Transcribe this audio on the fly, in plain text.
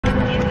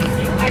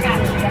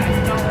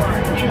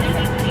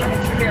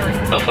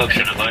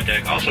function of my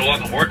deck. Also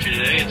welcome aboard to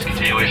today. It's a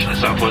continuation of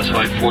Southwest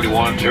Flight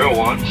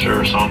 4101,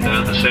 service on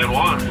down to San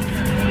Juan.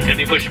 Gonna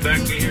be pushing back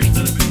to here.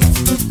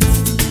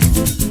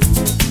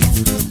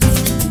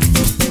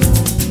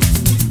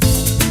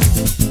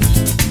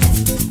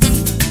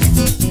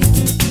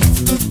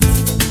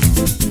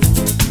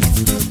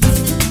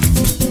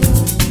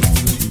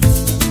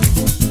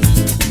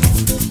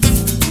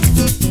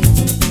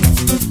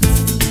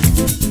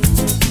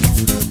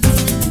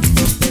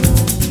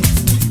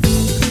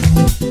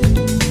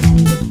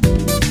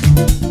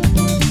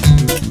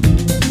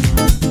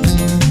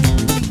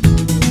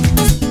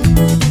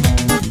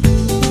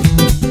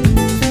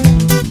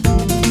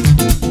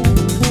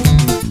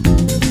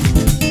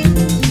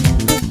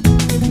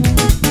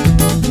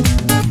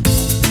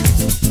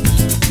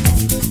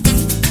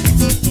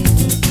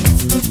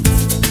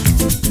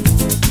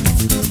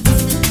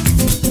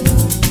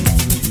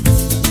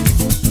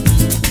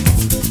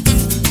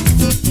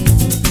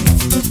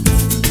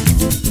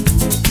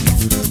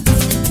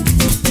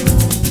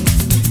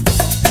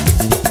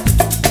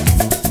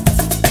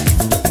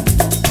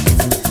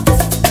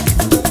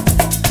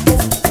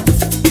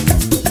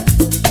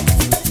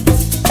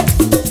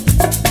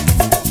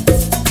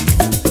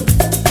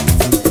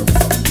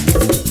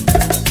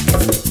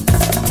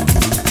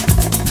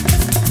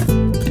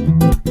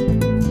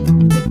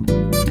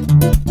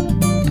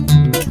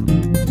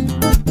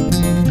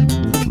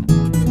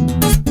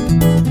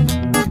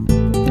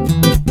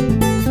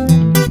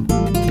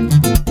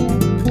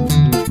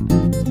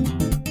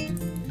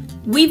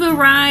 We've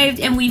arrived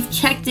and we've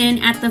checked in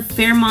at the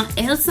Fairmont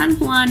El San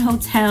Juan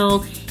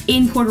Hotel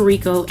in Puerto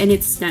Rico, and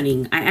it's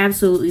stunning. I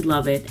absolutely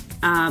love it.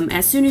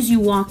 As soon as you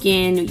walk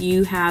in,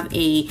 you have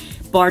a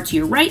bar to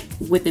your right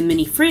with a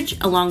mini fridge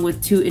along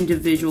with 2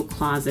 individual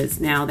closets.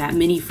 Now that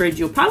mini fridge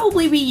you'll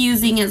probably be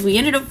using, as we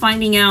ended up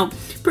finding out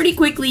pretty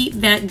quickly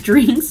that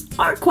drinks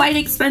are quite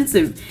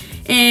expensive.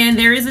 And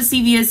there is a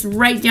CVS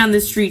right down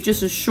the street,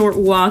 just a short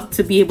walk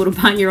to be able to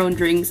buy your own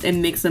drinks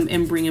and mix them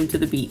and bring them to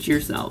the beach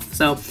yourself.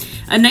 So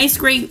a nice,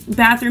 great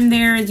bathroom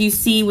there, as you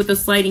see, with a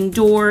sliding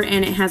door,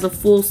 and it has a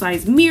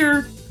full-size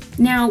mirror.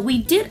 Now,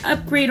 we did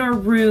upgrade our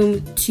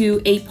room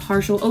to a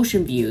partial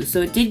ocean view,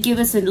 so it did give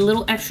us a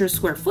little extra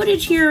square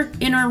footage here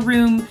in our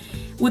room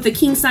with a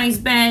king-size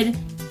bed,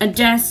 a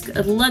desk,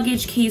 a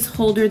luggage case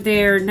holder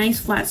there, nice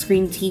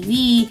flat-screen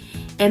TV,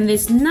 and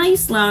this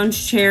nice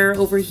lounge chair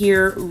over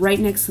here right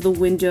next to the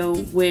window,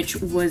 which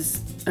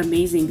was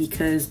amazing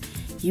because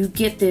you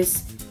get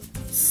this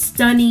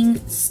stunning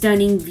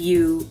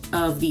view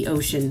of the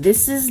ocean.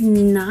 This is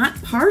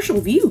not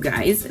partial view,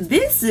 guys.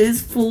 This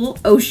is full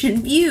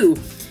ocean view.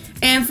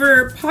 And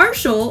for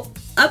partial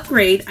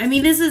upgrade, I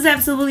mean, this is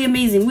absolutely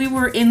amazing. We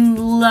were in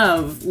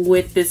love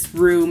with this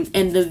room,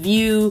 and the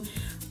view,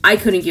 I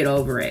couldn't get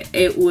over it.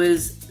 It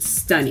was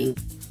stunning.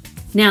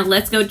 Now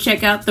let's go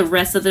check out the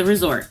rest of the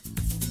resort.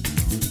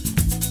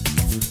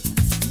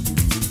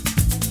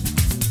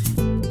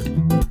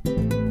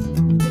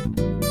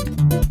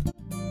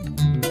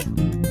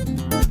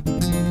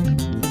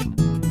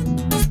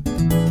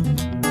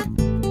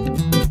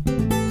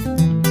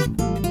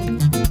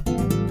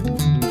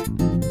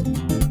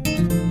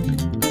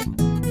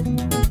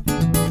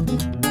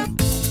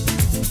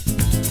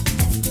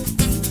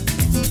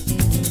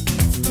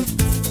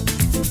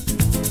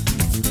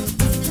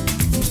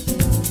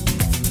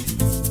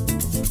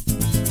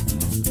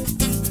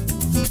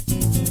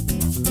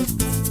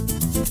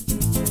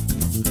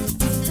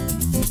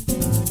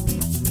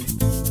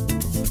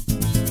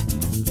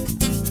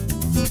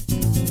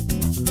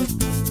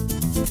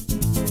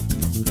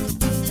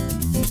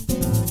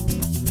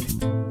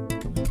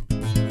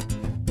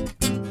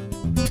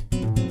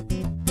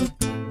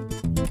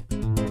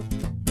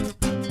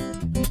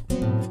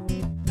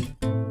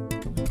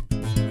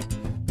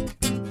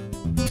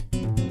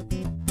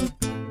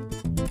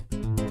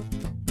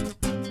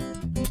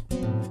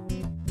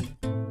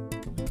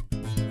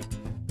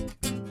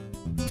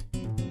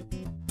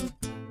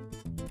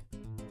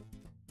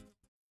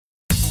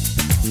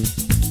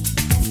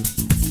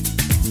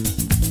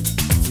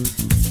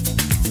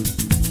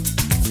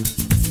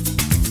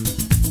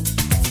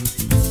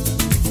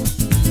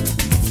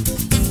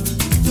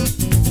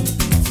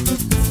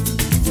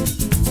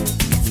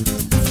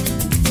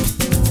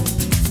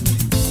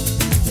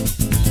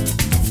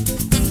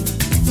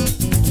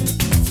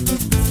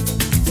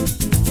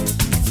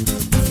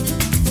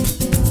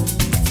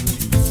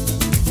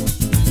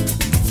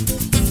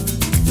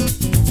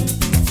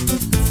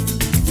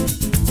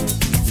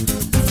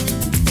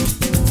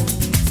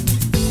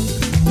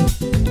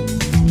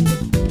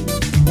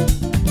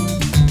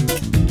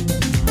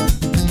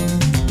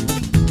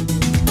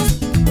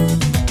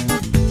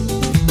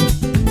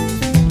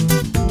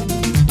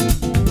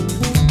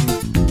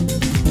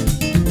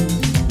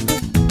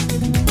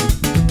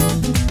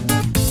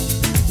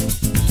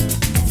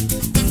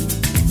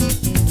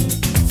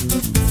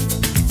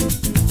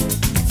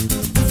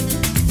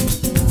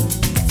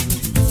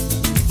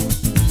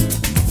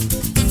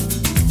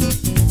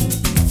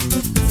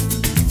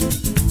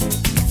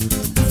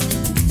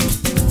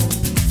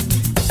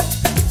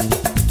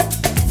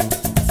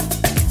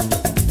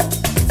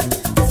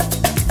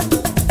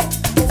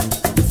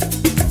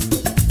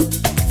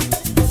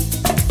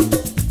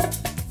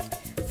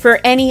 For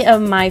any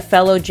of my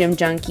fellow gym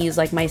junkies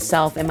like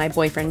myself and my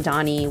boyfriend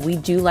Donnie, we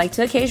do like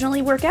to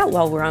occasionally work out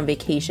while we're on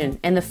vacation.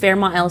 And the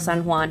Fairmont El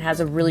San Juan has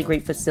a really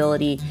great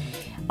facility.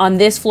 On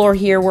this floor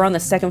here, we're on the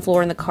second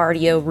floor in the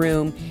cardio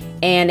room.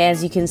 And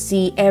as you can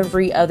see,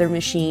 every other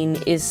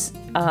machine is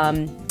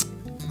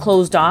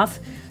closed off.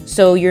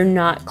 So you're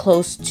not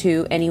close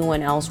to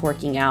anyone else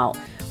working out.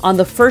 On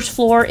the first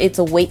floor, it's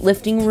a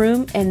weightlifting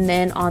room. And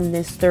then on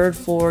this third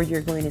floor,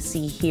 you're going to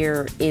see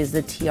here is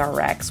the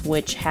TRX,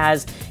 which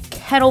has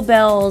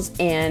kettlebells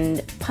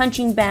and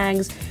punching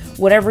bags.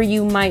 Whatever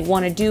you might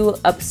want to do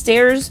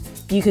upstairs,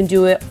 you can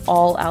do it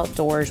all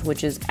outdoors,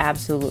 which is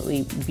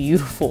absolutely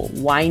beautiful.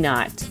 Why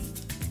not?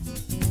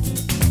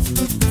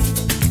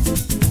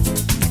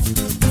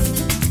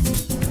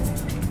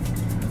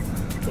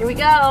 Here we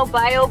go,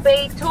 Bio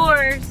Bay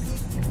tours,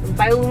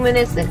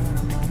 bioluminescent.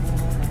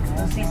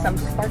 We'll see some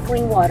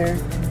sparkling water.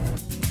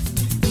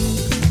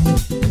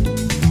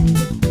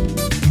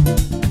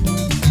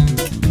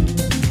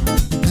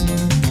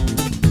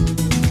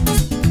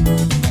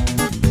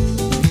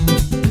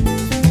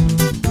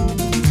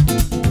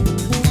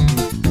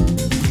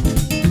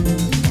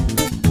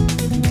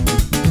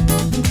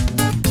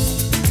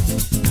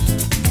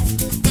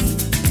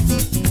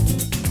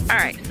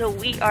 So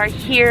we are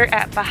here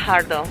at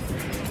Fajardo,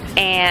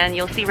 and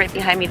you'll see right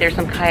behind me there's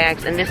some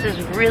kayaks, and this is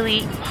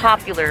really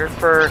popular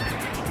for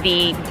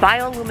the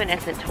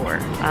bioluminescent tour.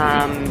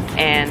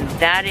 And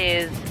that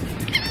is,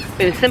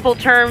 in simple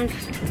terms,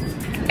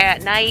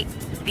 at night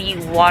the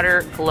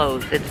water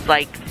glows. It's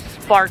like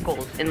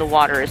sparkles in the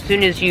water. As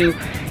soon as you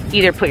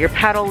either put your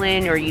paddle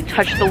in or you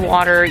touch the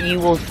water, you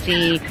will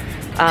see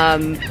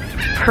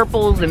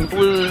purples and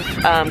blues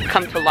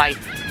come to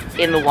life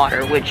in the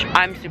water, which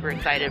I'm super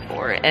excited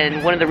for,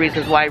 and one of the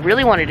reasons why I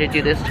really wanted to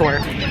do this tour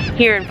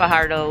here in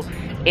Fajardo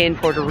in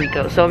Puerto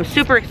Rico. So I'm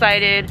super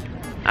excited.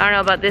 I don't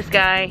know about this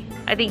guy.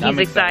 I think he's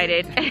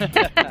excited.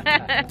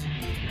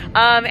 And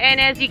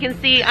as you can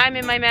see, I'm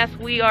in my mask.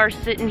 We are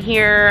sitting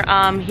here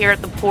here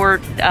at the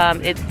port.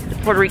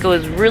 Puerto Rico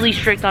is really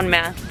strict on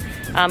masks,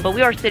 but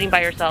we are sitting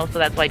by ourselves, so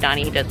that's why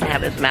Donnie doesn't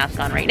have his mask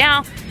on right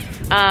now.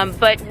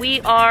 But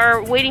we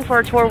are waiting for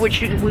our tour,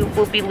 which we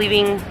will be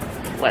leaving.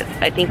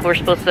 I think we're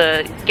supposed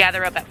to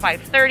gather up at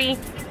 5:30,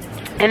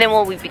 and then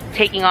we'll be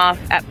taking off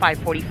at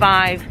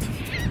 5:45.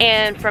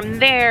 And from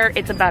there,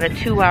 it's about a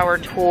 2-hour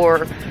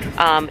tour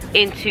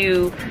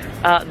into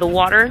the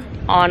water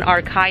on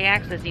our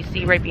kayaks, as you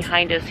see right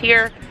behind us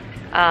here.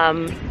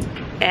 And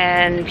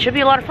it should be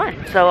a lot of fun.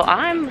 So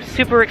I'm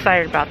super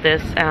excited about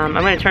this. I'm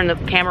going to turn the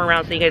camera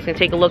around so you guys can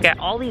take a look at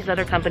all these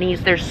other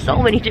companies. There's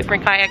so many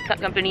different kayak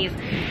companies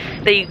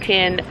that you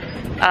can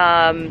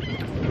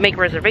make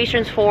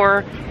reservations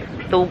for.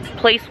 The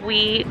place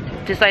we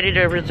decided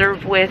to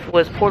reserve with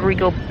was Puerto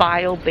Rico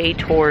Bio Bay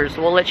Tours.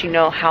 We'll let you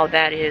know how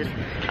that is.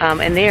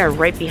 And they are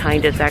right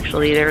behind us,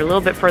 actually. They're a little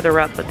bit further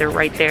up, but they're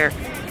right there.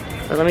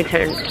 So let me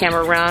turn the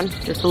camera around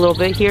just a little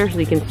bit here so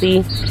you can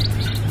see.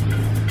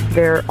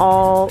 There are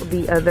all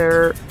the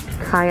other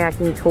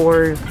kayaking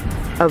tours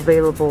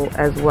available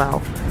as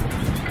well.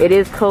 It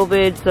is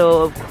COVID,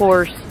 so of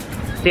course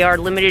they are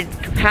limited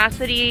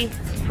capacity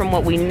from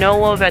what we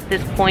know of at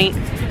this point.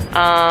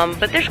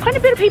 But there's quite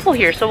a bit of people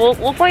here, so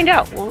we'll find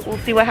out. We'll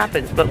see what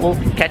happens, but we'll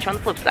catch you on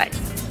the flip side.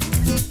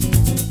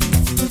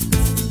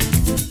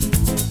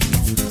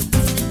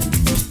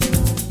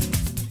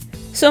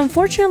 So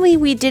unfortunately,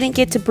 we didn't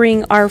get to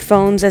bring our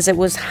phones, as it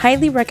was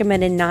highly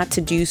recommended not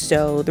to do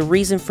so. The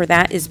reason for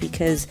that is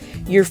because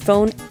your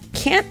phone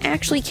can't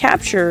actually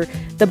capture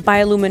the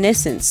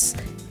bioluminescence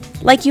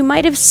like you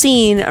might have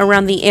seen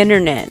around the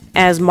internet,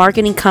 as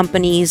marketing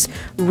companies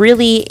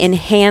really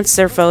enhance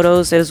their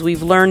photos, as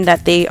we've learned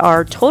that they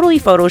are totally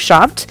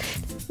photoshopped.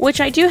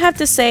 Which I do have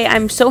to say,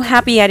 I'm so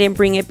happy I didn't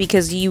bring it,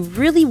 because you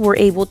really were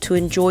able to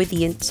enjoy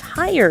the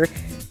entire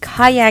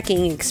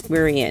kayaking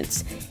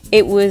experience.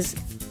 It was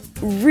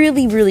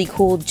really, really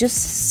cool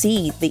just to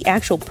see the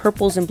actual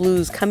purples and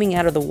blues coming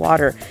out of the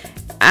water.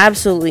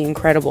 Absolutely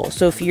incredible.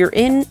 So if you're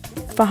in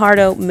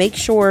Fajardo, make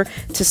sure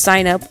to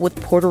sign up with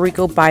Puerto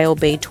Rico Bio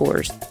Bay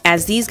Tours,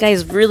 as these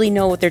guys really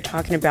know what they're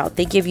talking about.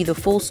 They give you the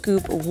full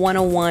scoop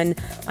 101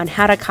 on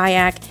how to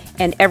kayak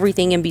and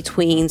everything in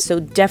between. So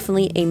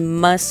definitely a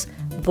must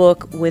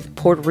book with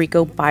Puerto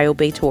Rico Bio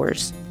Bay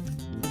Tours.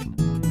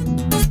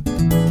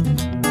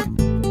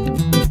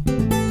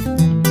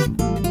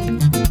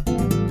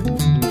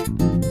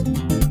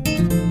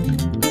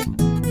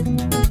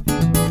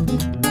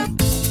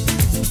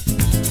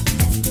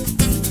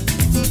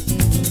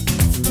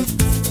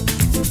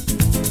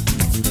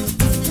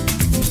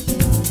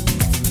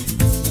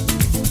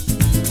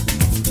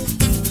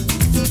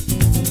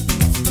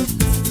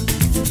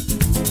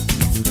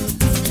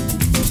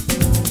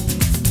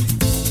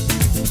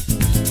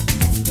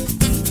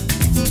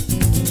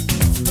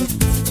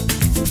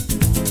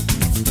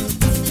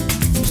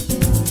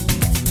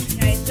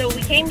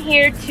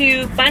 Here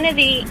to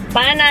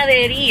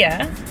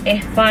Panadería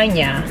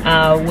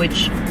España,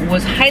 which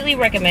was highly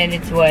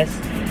recommended to us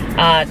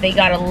They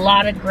got a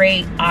lot of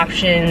great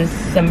options,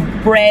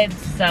 some breads,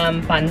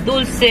 some pan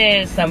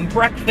dulce, some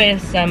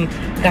breakfast, some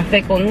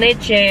café con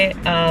leche,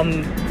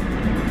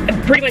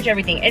 pretty much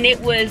everything. And it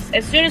was,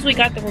 as soon as we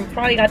got there, we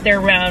probably got there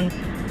around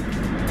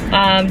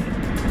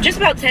just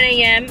about 10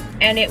 a.m.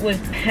 and it was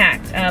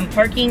packed.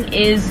 Parking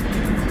is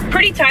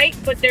pretty tight,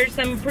 but there's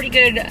some pretty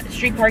good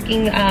street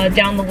parking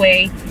down the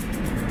way.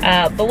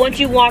 But once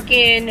you walk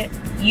in,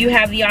 you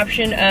have the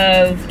option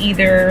of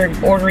either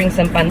ordering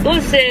some pan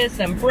dulces,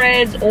 some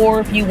breads, or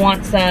if you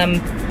want some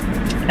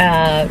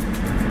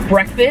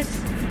breakfast,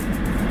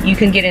 you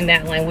can get in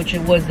that line, which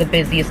was the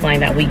busiest line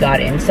that we got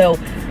in. So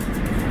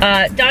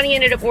Donnie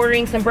ended up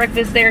ordering some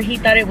breakfast there. He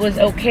thought it was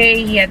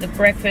okay. He had the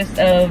breakfast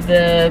of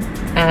the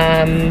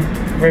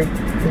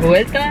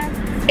revuelta,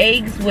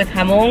 eggs with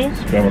jamon.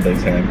 Scrambled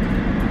eggs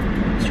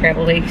ham.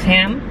 Scrambled eggs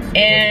ham.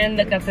 And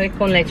the café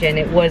con leche, and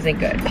it wasn't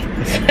good.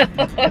 So,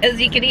 as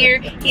you can hear,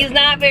 he's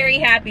not very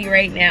happy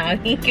right now.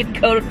 He could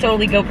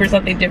totally go for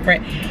something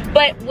different.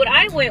 But what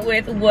I went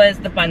with was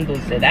the pan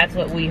dulce. That's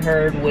what we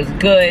heard was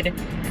good.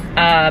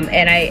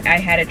 And I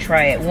had to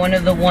try it. One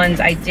of the ones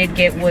I did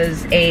get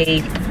was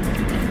a,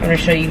 I'm gonna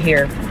show you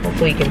here.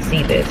 Hopefully you can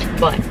see this,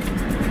 but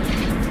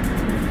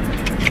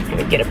let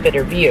me get a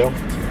better view.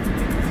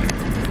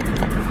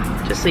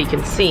 Just so you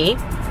can see.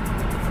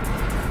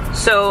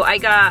 So I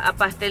got a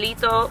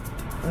pastelito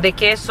de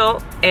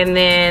queso, and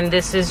then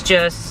this is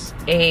just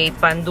a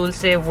pan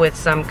dulce with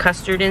some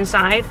custard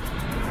inside.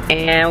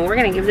 And we're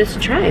gonna give this a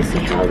try, see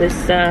how this,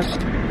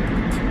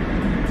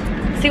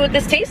 see what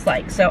this tastes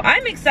like. So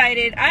I'm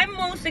excited. I'm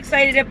most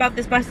excited about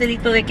this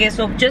pastelito de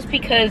queso just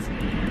because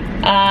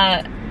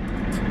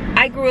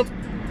I grew up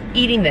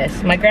eating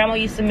this. My grandma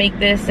used to make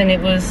this and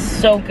it was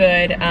so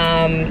good.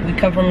 We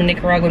come from a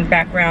Nicaraguan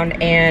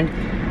background and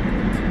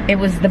it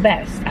was the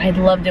best. I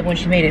loved it when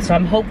she made it. So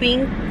I'm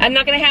hoping, I'm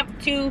not gonna have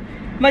too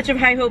much of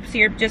high hopes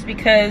here just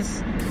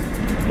because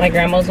my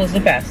grandma's was the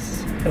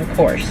best, of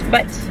course.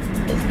 But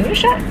let's give it a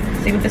shot,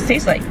 see what this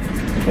tastes like.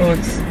 Well,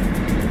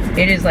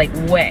 it is like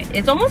wet.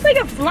 It's almost like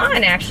a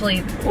flan actually.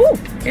 Ooh,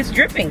 it's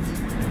dripping.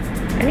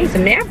 I need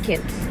some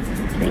napkins.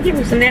 Can you give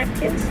me some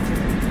napkins?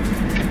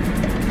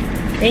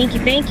 Thank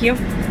you, thank you.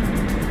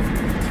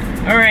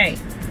 All right,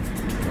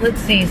 let's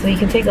see, so you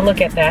can take a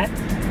look at that.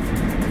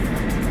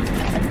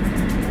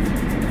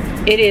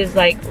 It is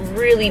like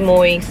really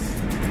moist.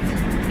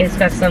 It's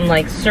got some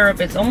like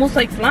syrup. It's almost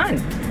like flan,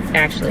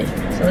 actually.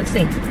 So let's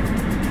see.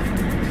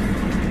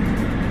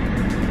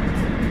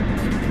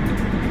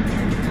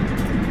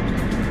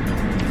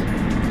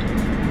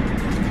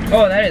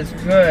 Oh, that is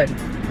good.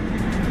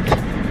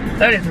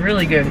 That is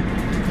really good.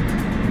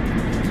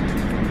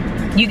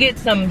 You get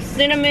some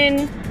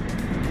cinnamon.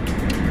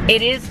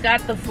 It is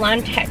got the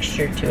flan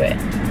texture to it.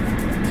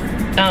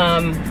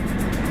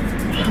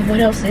 What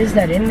else is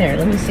that in there?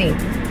 Let me see.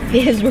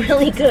 It is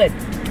really good.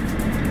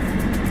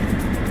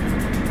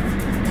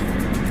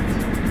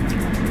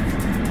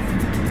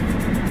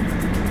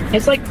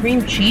 It's like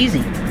cream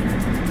cheesy.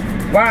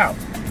 Wow.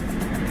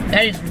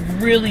 That is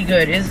really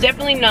good. It's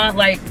definitely not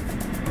like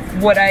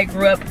what I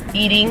grew up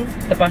eating,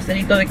 the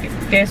pastelito de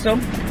queso,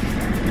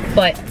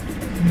 but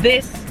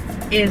this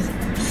is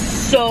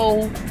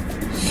so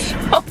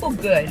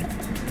good.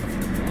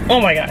 Oh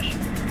my gosh.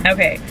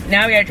 Okay,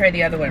 now we gotta try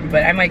the other one,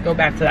 but I might go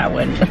back to that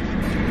one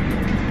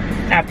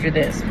after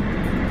this.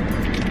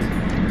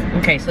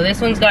 Okay, so this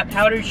one's got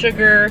powdered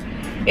sugar.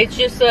 It's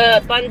just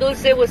a pan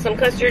dulce with some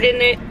custard in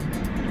it.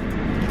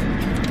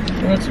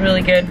 It looks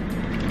really good.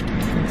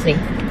 Let's see.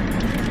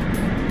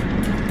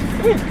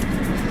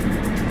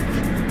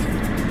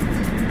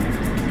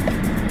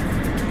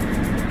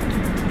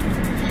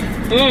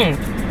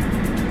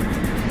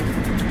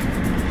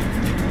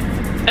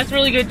 That's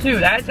really good too.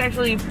 That's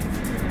actually,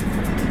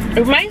 it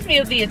reminds me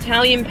of the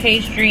Italian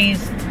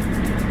pastries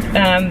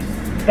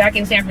back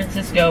in San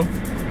Francisco.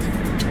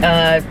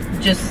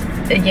 Just,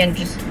 again,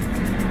 just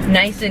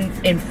nice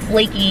and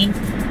flaky.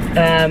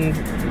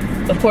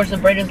 Of course, the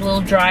bread is a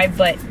little dry,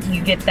 but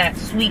you get that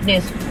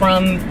sweetness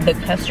from the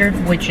custard,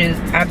 which is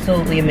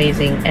absolutely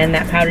amazing. And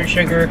that powdered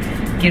sugar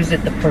gives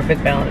it the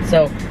perfect balance.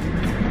 So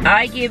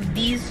I give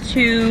these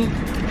two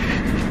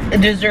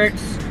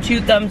desserts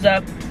 2 thumbs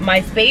up.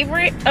 My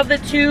favorite of the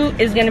 2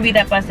 is gonna be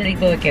that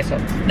pastelito de queso.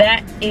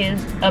 That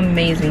is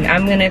amazing.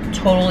 I'm gonna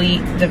totally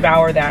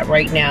devour that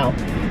right now.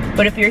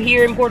 But if you're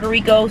here in Puerto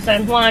Rico,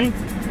 San Juan,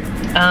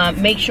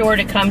 make sure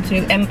to come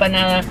to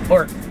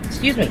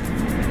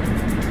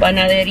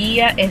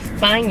Panadería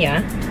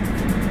España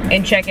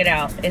and check it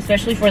out,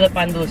 especially for the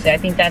pan dulce. I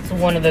think that's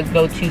one of the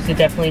go-tos to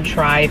definitely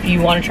try. If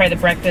you want to try the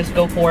breakfast,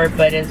 go for it,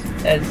 but as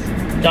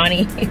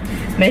Donnie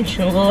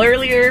mentioned a little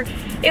earlier,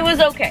 it was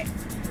okay.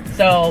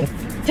 So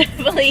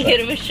definitely give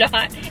it a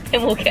shot,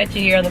 and we'll catch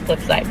you here on the flip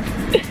side.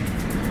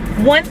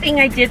 One thing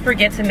I did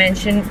forget to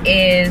mention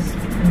is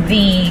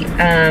the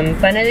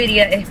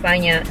Panadería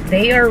España.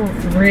 They are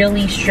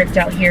really strict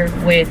out here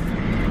with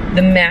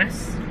the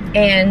masks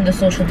and the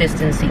social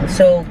distancing,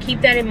 so keep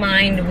that in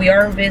mind. We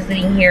are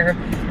visiting here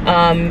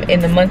in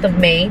the month of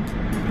May.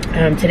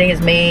 Today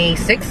is May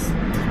 6th,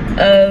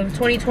 of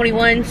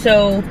 2021.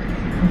 So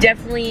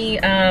definitely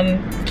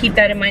keep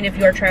that in mind if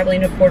you are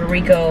traveling to Puerto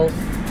Rico.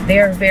 They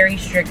are very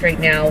strict right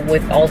now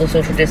with all the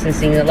social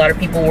distancing. A lot of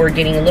people were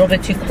getting a little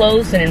bit too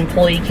close. An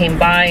employee came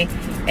by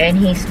and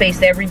he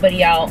spaced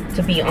everybody out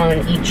to be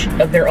on each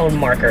of their own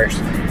markers,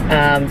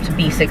 to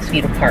be 6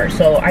 feet apart.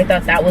 So I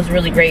thought that was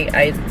really great.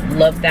 I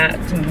love that.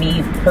 To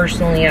me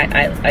personally,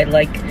 I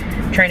like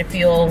trying to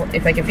feel,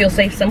 if I can feel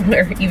safe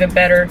somewhere, even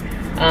better.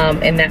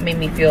 And that made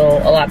me feel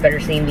a lot better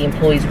seeing the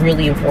employees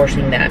really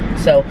enforcing that.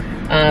 So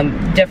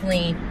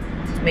definitely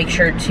make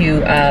sure to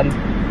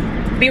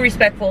be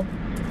respectful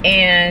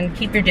and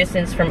keep your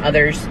distance from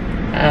others,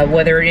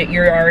 whether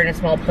you are in a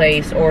small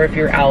place or if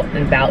you're out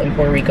and about in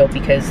Puerto Rico,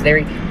 because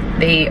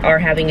they are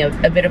having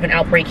a bit of an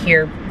outbreak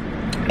here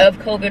of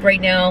COVID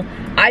right now.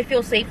 I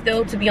feel safe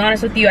though, to be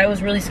honest with you. I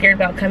was really scared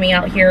about coming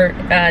out here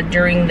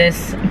during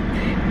this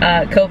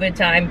COVID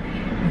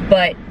time,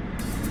 but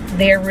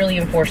they're really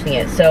enforcing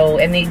it. So,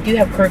 and they do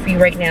have curfew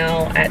right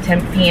now at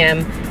 10 p.m.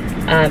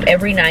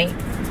 Every night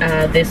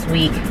this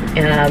week,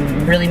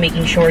 really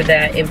making sure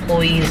that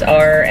employees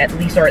are at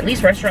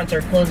least restaurants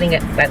are closing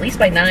at least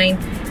by 9,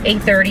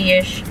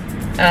 8:30-ish.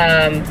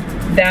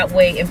 That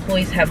way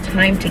employees have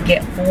time to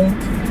get home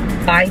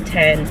by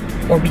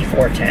 10 or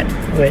before 10,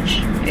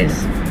 which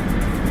is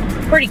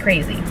pretty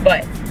crazy.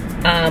 But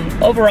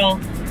overall,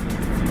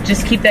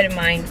 just keep that in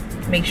mind.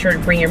 Make sure to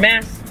bring your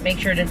mask. Make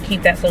sure to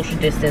keep that social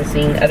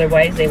distancing.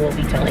 Otherwise, they will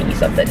be telling you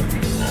something.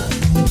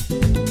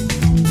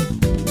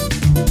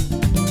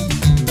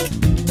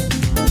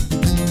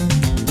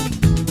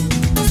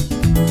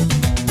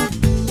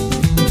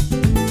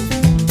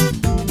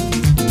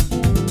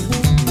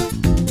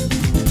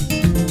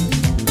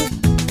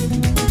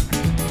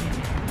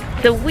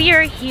 So we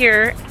are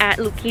here at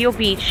Luquillo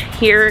Beach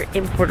here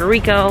in Puerto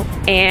Rico,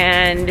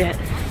 and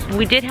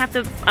we did have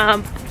to,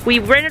 we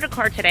rented a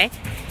car today,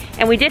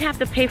 and we did have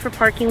to pay for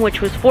parking,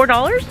 which was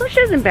 $4, which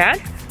isn't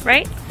bad,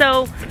 right?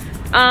 So,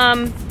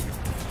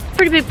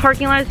 pretty big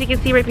parking lot, as you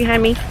can see right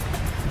behind me.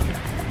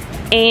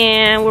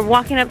 And we're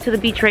walking up to the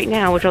beach right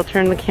now, which I'll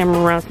turn the camera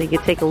around so you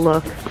can take a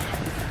look.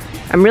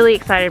 I'm really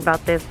excited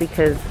about this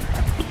because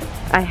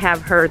I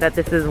have heard that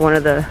this is one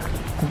of the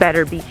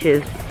better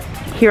beaches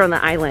here on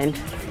the island.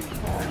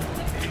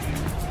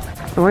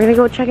 And we're gonna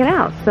go check it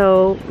out.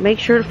 So make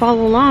sure to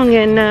follow along,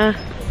 and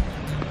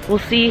we'll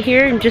see you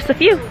here in just a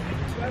few.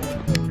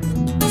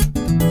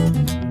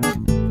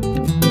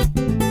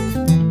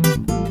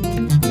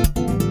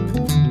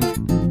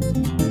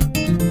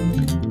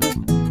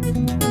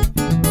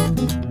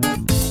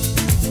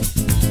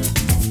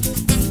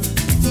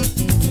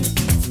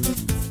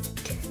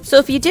 So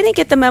if you didn't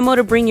get the memo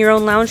to bring your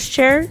own lounge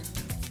chair,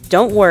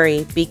 don't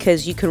worry,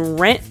 because you can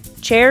rent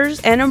chairs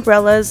and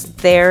umbrellas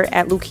there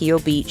at Luquillo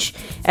Beach.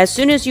 As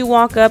soon as you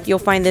walk up, you'll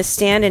find this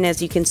stand, and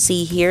as you can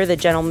see here, the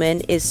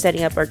gentleman is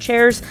setting up our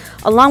chairs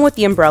along with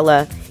the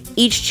umbrella.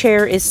 Each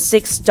chair is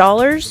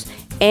 $6,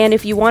 and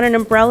if you want an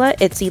umbrella,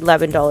 it's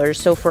 $11.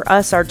 So for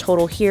us, our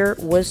total here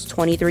was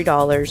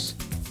 $23.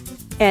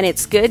 And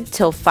it's good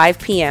till 5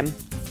 p.m.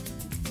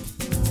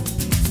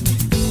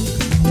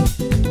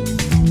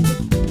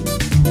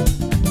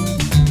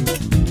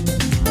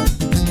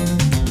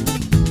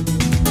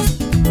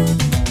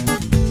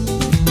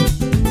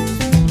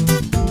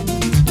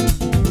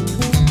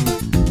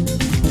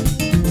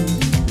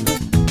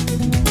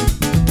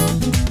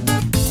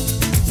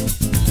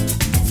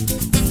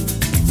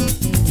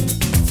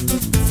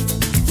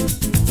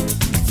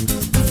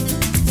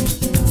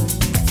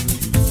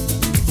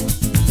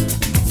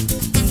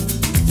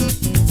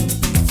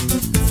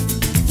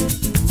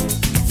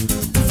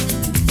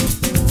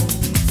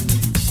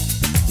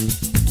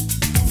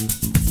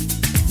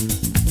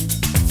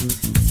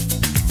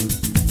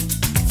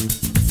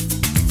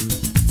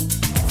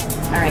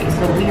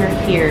 So we are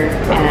here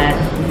at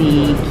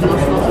the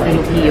Kiosco de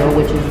Luquillo,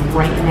 which is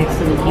right next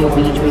to Luquillo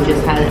Beach. We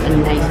just had a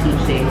nice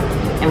beach day,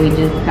 and we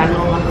just got a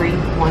little hungry,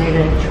 wanted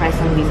to try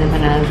some of these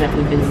empanadas that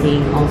we've been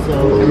seeing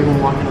also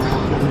everyone walking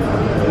around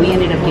them. We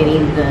ended up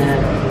getting the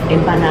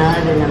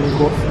empanada de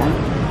langosta.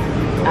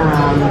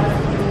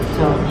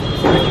 So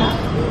let's give it a try.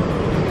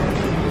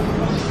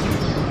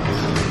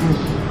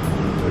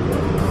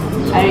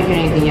 I didn't get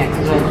anything yet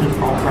because I was just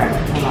all fresh.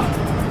 Hold on.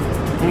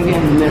 I'm gonna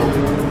get in the middle.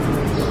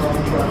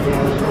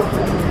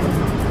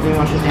 Let me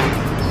wash it down.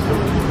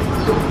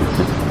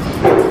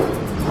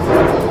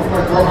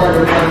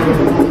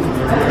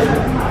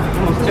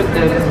 Almost took the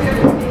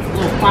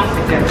little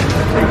plastic there.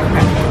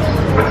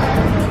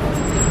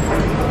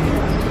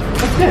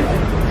 That's good.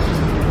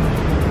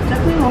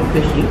 Definitely a little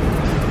fishy.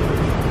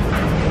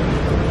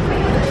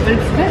 But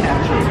it's good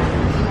actually.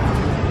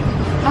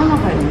 I don't know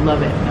if I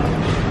love it though.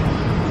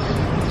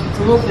 It's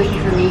a little fishy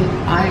for me.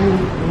 I'm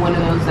one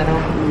of those that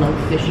don't love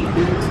fishy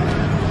foods.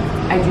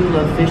 I do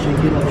love fish, I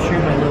do love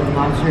shrimp, I love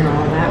lobster and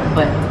all that,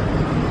 but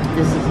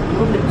this is a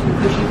little bit too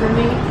fishy for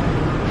me.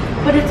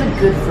 But it's a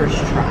good first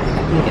try.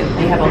 I think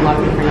they have a lot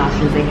of different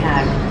options. They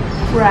had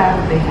crab,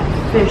 they had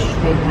fish,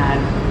 they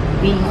had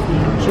beef, they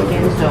had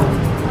chicken, so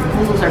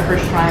this was our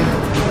first try.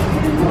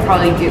 We'll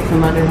probably get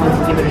some other ones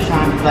to give it a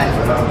shot, but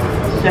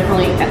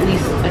definitely at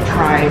least a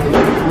try,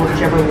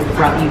 whichever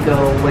route you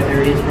go, whether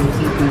it is from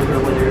seafood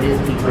or whether it is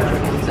beef or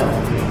chicken. So,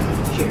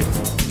 cheers.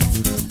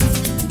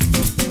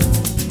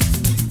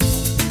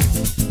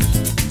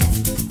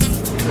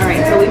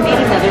 Alright, so we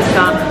made another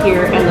stop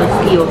here at Los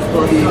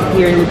Kioscos,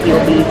 here in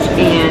Luquillo Beach,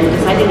 and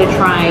decided to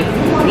try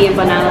the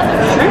empanada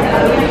of shrimp.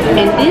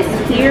 And this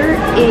here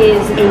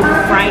is a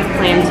fried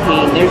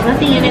plantain. There's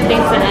nothing in it, they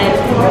said,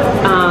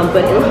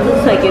 but it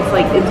looks like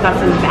it's got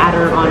some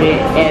batter on it,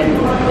 and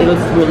it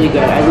looks really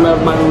good. I love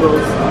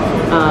maduros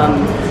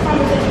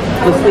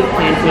with sweet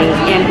plantains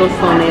and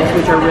tostones,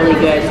 which are really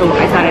good. So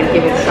I thought I'd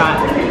give it a shot.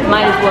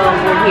 Might as well,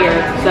 we're here.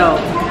 So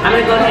I'm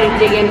gonna go ahead and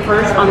dig in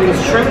first on the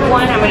shrimp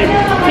one. I'm gonna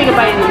take a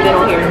bite in the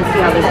middle here and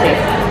see how this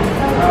tastes.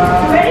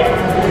 Ready?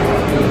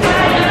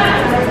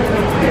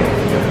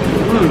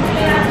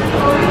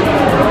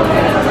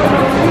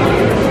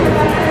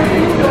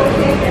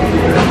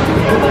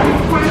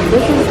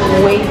 This is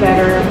way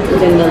better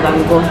than the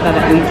langosta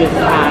that we just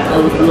had a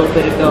little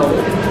bit ago.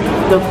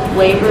 The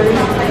flavors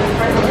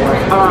are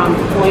on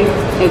point.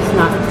 It's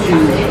not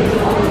too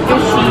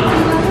fishy.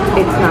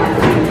 It's not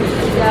too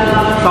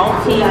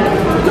salty.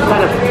 It's got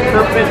a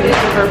perfect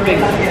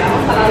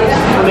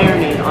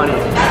marinade on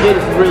it. It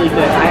is really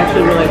good. I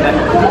actually really like that.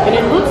 And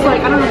it looks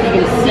like, I don't know if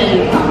you can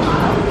see,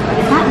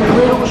 it's got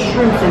little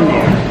shrimps in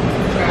there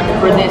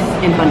for this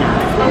empanada.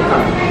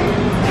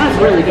 That's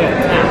really good.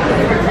 Now,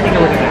 take a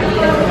look at that.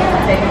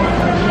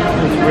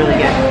 It's really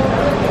good.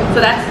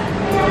 So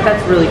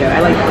that's really good.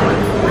 I like that one.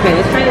 Okay,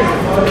 let's try this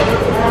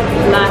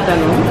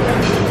plátano.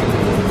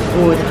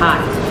 Oh, it's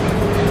hot.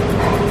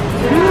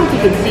 I don't know if you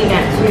can see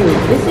that too.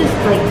 This is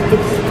like,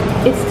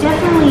 it's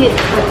definitely a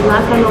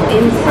plátano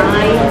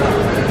inside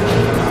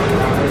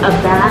a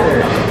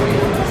batter.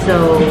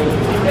 So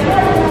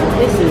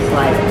this is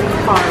like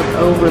carb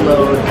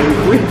overload and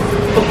grease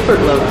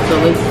overload. So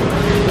let's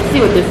see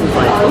what this is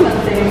like. I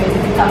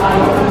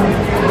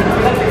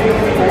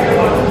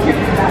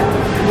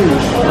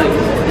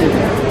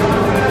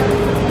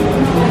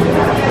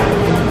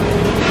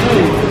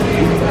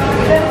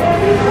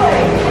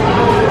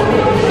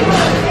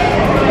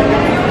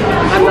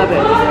love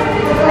it.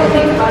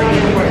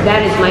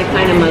 That is my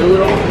kind of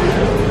maduro.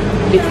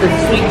 It's the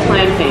sweet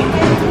plantain.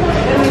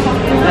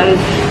 That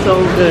is so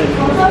good.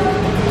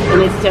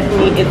 And it's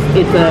definitely,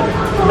 it's a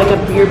like a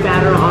beer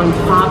batter on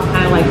top,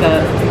 kind of like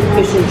a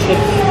fish and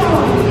chips.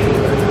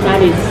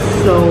 That is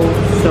so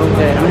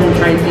good. I'm gonna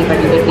try and see if I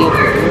can get the,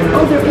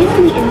 oh, there is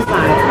meat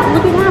inside.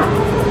 Look at that.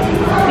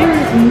 There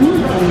is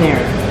meat in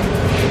there.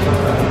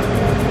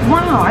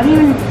 Wow, I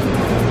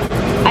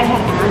had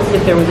asked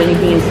if there was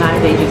anything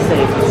inside. They just said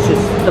it's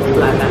just the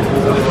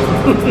plátano.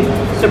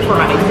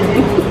 Surprise.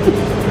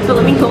 So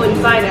let me go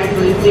inside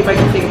actually and see if I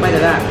can take a bite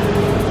of that.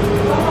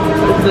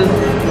 This is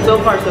so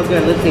far so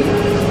good. Let's see.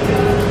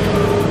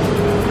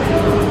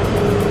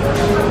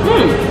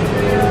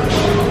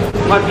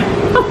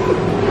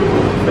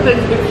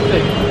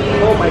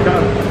 Oh my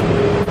god.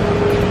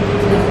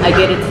 I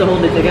get it to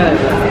hold it together.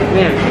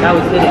 Man, that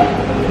was hitting.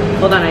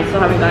 Hold on, I still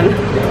haven't gotten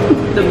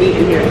the meat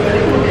in here.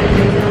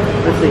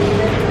 Let's see.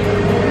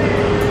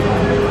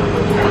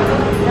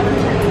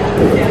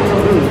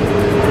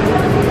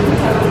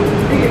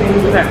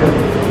 Okay.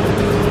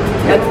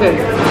 That's good.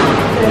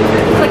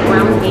 It's like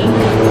ground meat.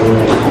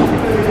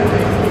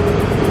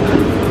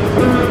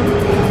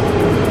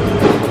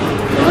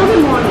 A little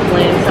bit more on the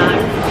bland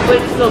side, but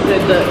it's still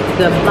good.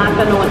 The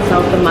plátano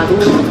itself, the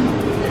maduro,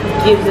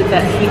 gives it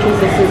that sweet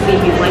consistency.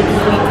 If you like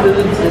sweet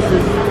foods, this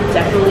is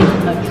definitely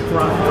a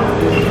try.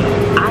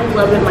 I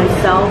love it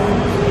myself,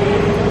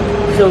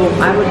 so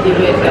I would give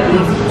it at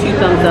least 2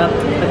 thumbs up.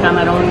 The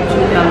camarón,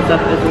 2 thumbs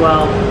up as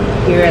well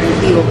here at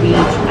Luquillo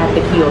Beach at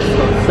the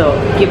Kiosco. So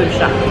give it a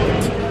shot.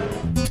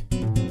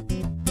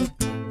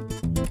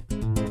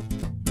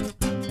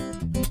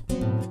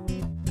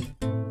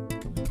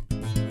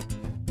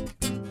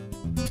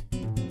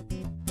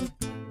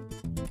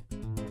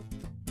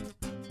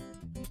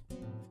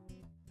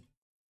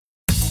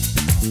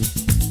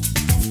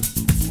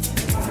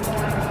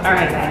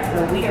 Alright guys, so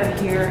we are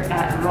here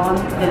at Ron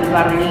del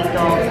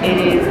Barilito. It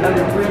is a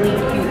really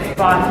cute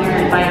spot here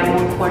in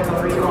Bayamón, Puerto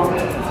Rico.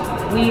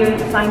 We are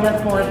signed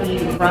up for the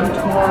run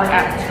tour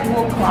at 2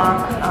 o'clock.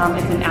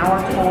 It's an hour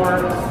tour.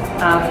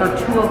 For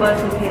 2 of us,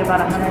 we paid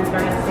about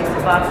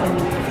 $136 and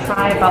we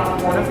try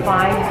about 4 to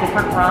 5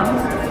 different runs.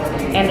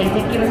 And they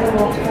did give us a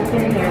little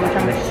token here, which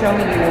I'm going to show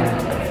you.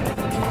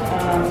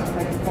 If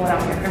I can pull it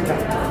out here. Here we go.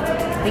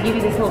 They give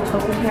you this little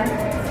token here.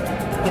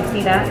 You can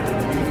see that.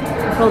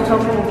 This little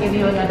token will give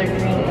you another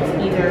drink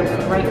either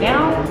right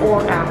now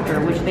or after,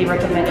 which they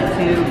recommended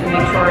to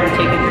make sure to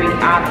take a drink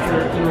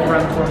after you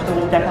run tour. So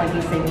we'll definitely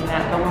be saving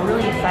that. But we're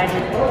really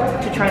excited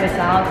to try this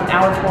out. It's an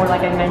hour tour,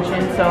 like I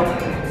mentioned. So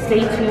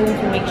stay tuned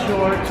to make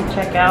sure to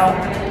check out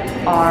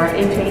our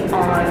intake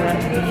on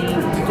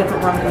the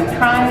different runs we've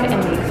tried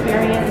and the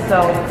experience.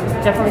 So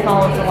definitely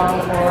follow us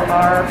along for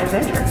our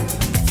adventure.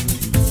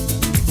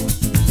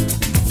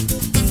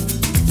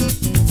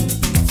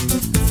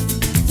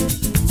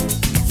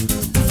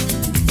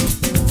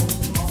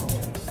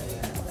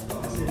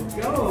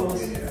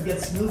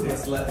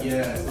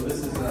 Yeah, so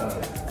this is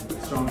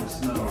stronger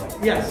smell.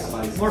 Yes,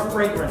 Spicy. more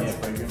fragrance. Yeah,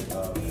 fragrance.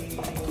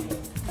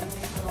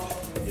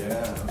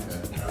 Yeah,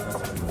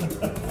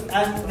 okay.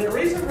 And the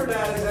reason for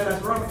that is that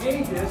as rum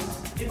ages,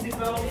 it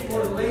develops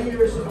more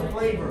layers of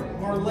flavor,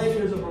 more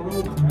layers of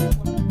aroma.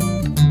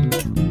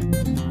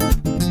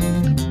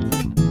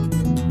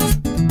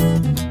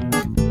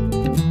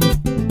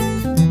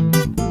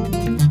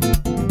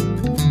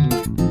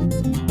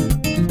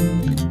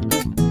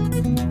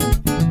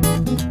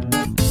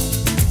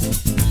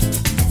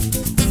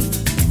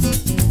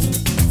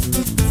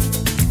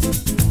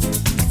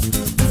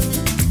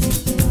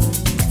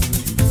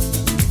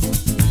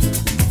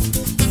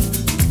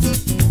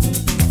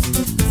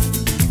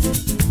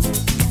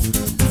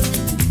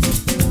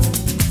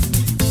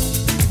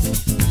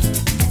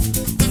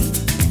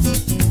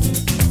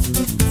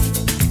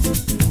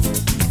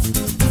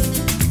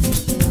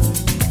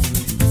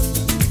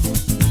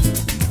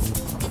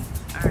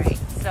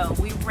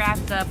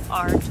 Up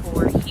our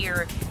tour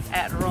here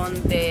at Ron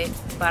de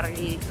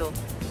Barilito,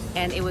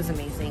 and it was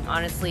amazing.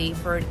 Honestly,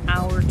 for an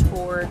hour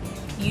tour,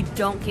 you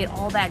don't get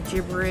all that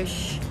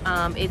gibberish.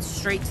 It's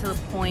straight to the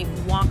point.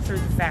 Walk through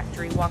the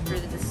factory, walk through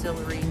the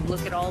distillery,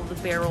 look at all the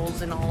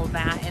barrels and all of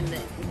that, and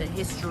the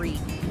history,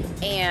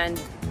 and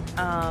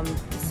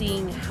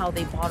seeing how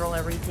they bottle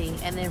everything.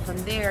 And then from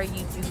there,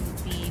 you do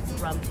the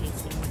rum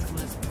tasting, which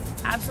was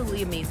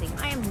absolutely amazing.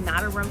 I am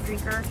not a rum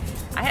drinker.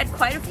 I had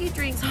quite a few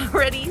drinks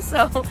already,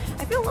 so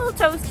I feel a little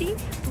toasty,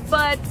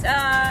 but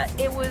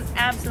it was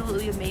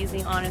absolutely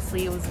amazing.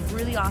 Honestly, it was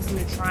really awesome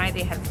to try.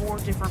 They had 4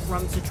 different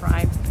rums to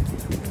try.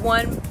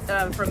 One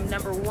from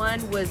number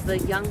 1 was the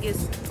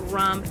youngest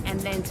rum, and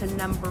then to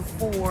number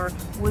 4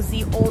 was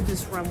the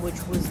oldest rum, which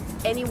was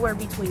anywhere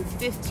between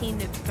 15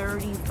 to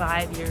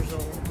 35 years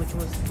old, which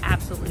was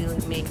absolutely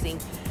amazing.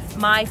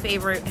 My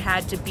favorite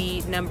had to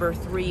be number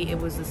 3. It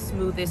was the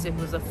smoothest. It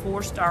was a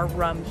 4-star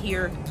rum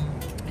here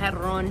at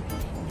Ron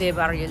de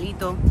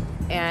Barilito,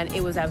 and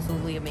it was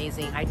absolutely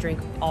amazing. I drank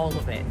all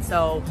of it.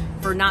 So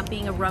for not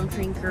being a rum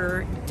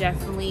drinker,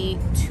 definitely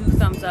 2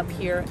 thumbs up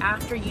here.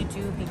 After you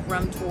do the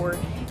rum tour,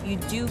 you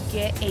do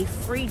get a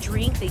free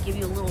drink. They give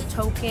you a little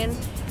token.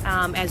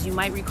 As you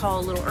might recall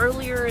a little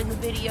earlier in the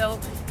video,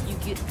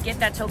 you get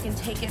that token,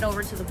 take it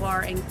over to the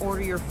bar and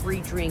order your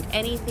free drink.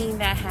 Anything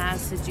that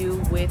has to do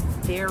with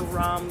their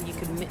rum, you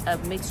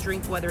can mix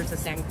drink, whether it's a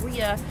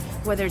sangria,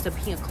 whether it's a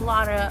pina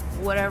colada,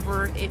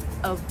 whatever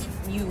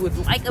you would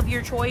like of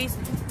your choice,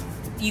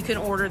 you can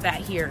order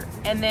that here.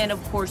 And then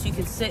of course you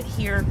can sit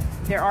here.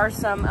 There are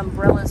some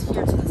umbrellas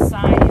here to the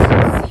side.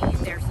 As you can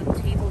see, there's some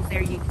tables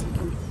there. You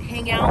can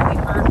hang out.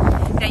 We heard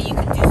that you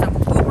can do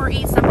some Uber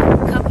Eats. Some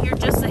people come here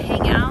just to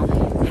hang out,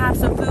 have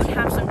some food,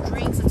 have some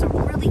drinks. It's a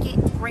really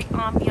great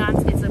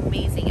ambiance. It's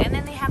amazing. And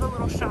then they have a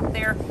little shop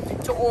there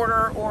to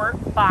order or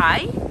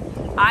buy.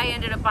 I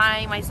ended up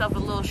buying myself a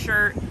little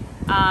shirt,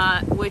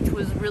 which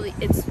was really,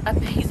 it's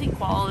amazing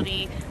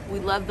quality. We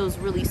love those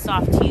really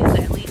soft teas that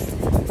at least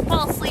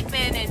fall asleep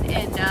in,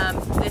 and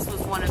this was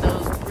one of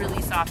those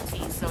really soft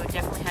teas, so I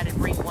definitely had to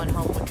bring one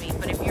home with me.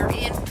 But if you're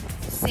in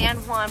San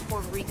Juan,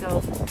 Puerto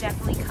Rico,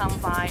 definitely come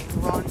by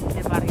Ron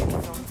de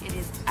Barilito. It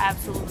is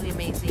absolutely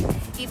amazing.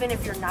 Even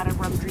if you're not a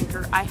rum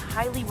drinker, I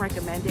highly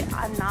recommend it.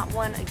 I'm not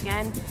one,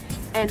 again,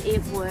 and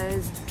it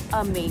was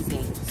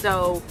amazing.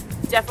 So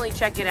definitely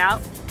check it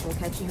out. We'll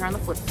catch you here on the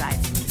flip side.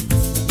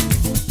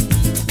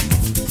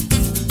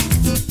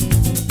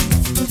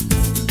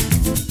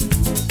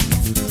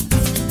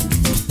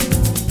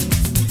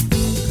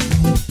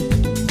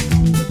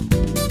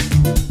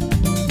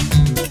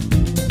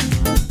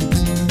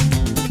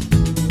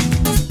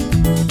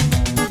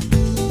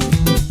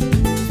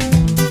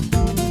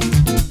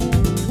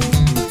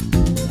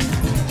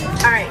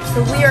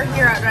 So we are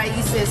here at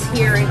Raíces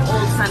here in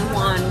Old San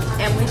Juan,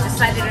 and we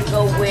decided to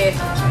go with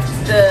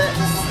the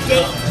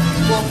steak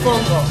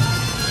mofongo.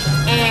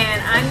 And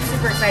I'm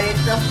super excited.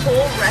 The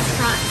whole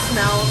restaurant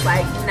smells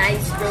like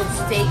nice grilled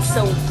steak.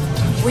 So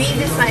we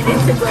decided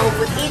to go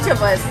with, each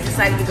of us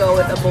decided to go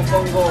with a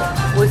mofongo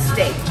with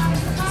steak.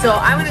 So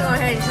I'm gonna go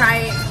ahead and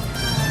try it.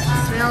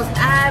 It smells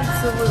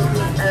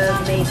absolutely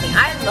amazing.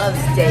 I love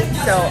steak,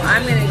 so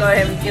I'm gonna go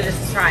ahead and give this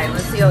a try.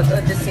 Let's see what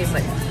this tastes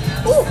like.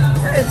 Ooh,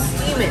 that is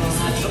steaming.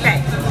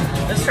 Okay,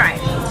 let's try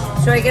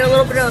it. So I get a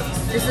little bit of,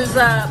 this is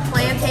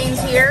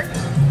plantains here.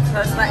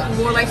 So it's like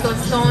more like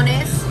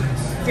tostones.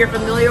 If you're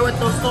familiar with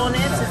tostones,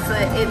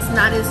 it's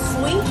not as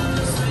sweet,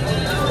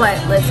 but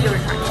let's give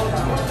it a try.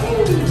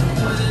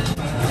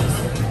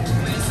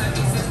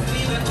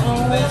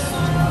 Oh,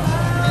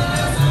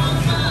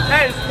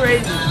 that is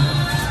crazy.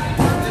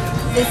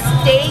 The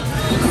steak,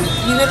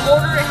 you can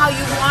order it how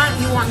you want.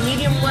 You want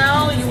medium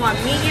well, you want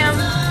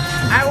medium.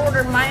 I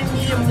ordered mine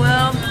medium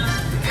well,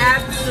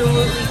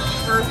 absolutely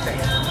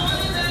perfect.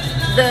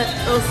 The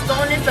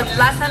tostones, the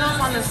plátanos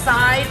on the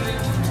side,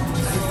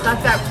 it's got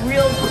that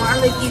real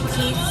garlicky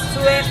taste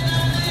to it.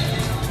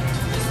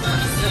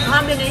 The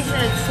combination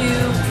of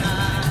two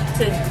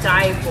to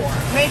die for.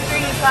 Make sure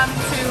you come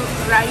to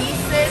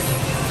Raíces.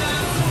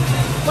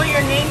 Put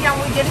your name down.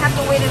 We did have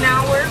to wait an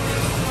hour.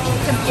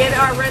 to get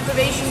our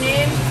reservation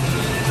in.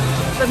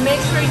 But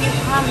make sure you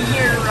come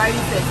here to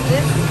Raíces.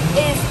 This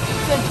is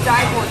to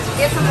die for. To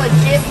get some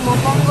legit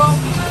mofongo,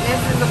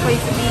 this is the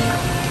place to be.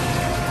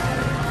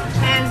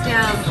 Hands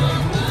down.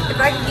 If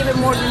I could give it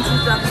more than 2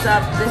 thumbs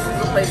up, this is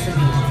the place to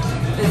be.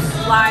 This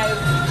live,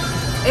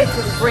 it's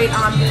a great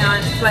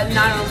ambiance, but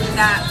not only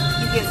that,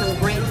 you get some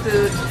great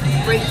food,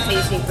 great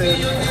tasting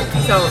food.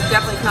 So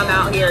definitely come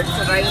out here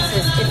to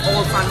Raíces in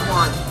Old San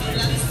Juan.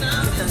 2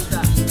 thumbs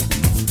up.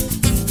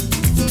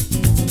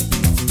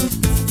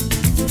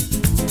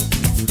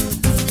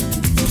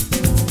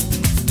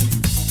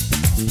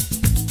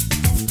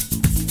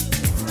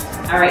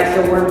 All right,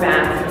 so we're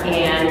back,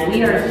 and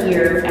we are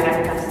here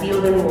at Casíta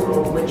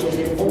Miramar, which is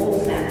in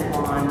Old San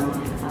Juan,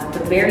 at the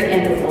very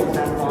end of Old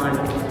San Juan,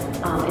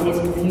 and it's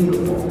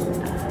beautiful.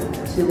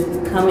 To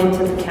come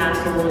into the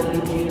castle,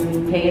 you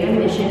do pay an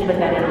admission, but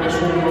that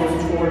admission goes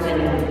towards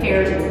any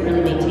repairs and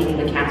really maintaining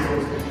the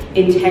castle's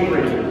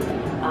integrity.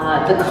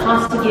 The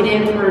cost to get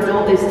in per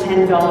adult is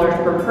 $10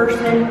 per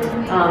person,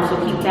 so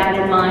keep that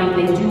in mind.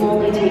 They do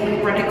only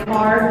take credit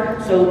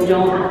card, so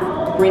don't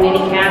bring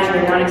any cash.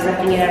 They're not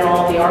accepting it at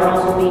all. They are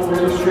also being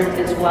really strict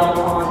as well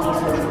on the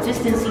social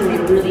distancing. They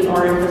really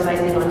are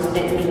emphasizing on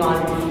standing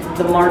on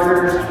the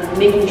markers,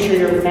 making sure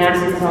your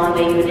mask is on.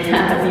 They even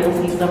have, you'll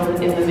see some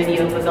in the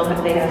video, but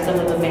they have some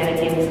of the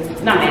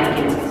mannequins, not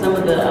mannequins, some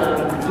of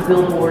the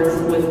billboards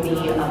with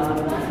the,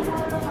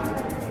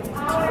 I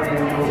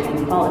don't know what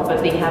you call it, but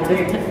they have the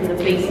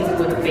faces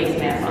with the face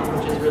mask on,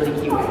 which is really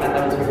cute. I thought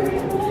that was really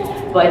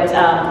cool. But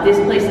this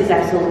place is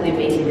absolutely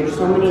amazing. There's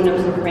so many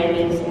nooks and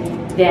crannies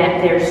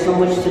that there's so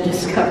much to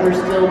discover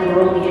still.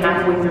 We're only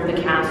halfway through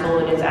the castle.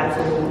 It is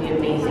absolutely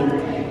amazing.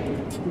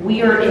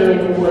 We are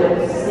in what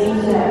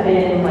seems to have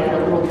been like a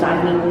little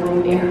dining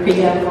room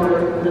area for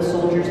the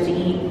soldiers to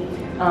eat.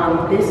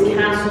 This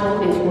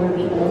castle is one of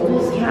the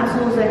oldest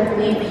castles, I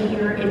believe,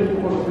 here in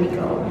Puerto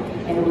Rico.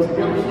 And it was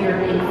built here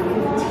in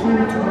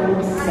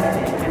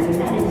 1527. I mean,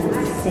 that is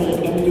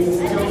insane. And it is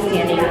still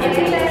standing.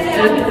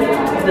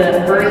 And the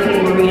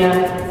Hurricane Maria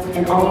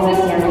and all of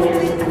the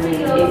chandeliers, I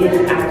mean, it is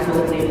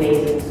absolutely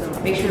amazing. So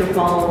make sure to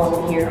follow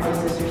along here on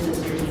Sister TV.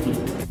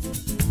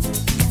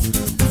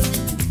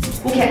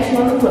 We'll catch you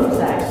on the flip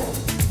side.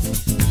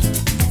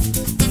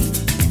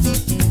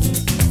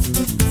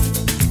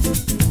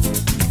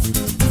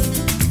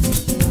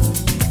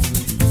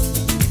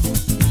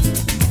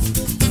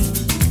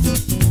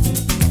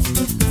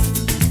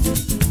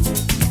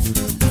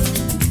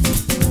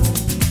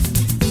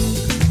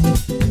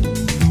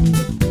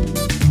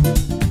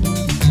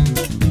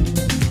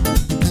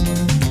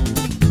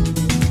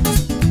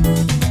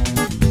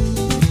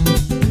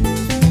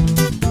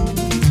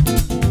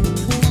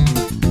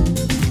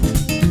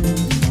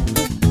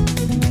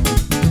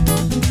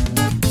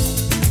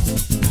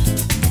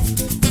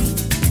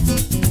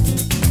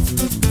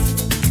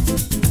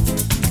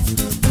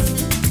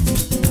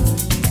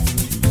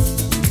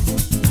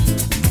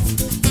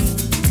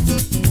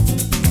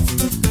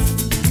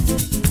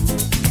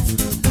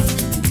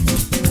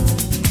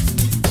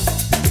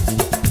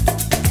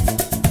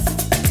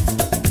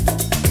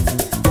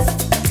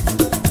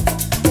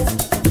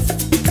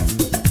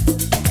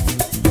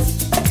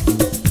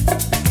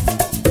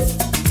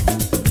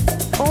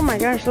 Oh my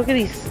gosh, look at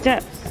these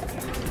steps.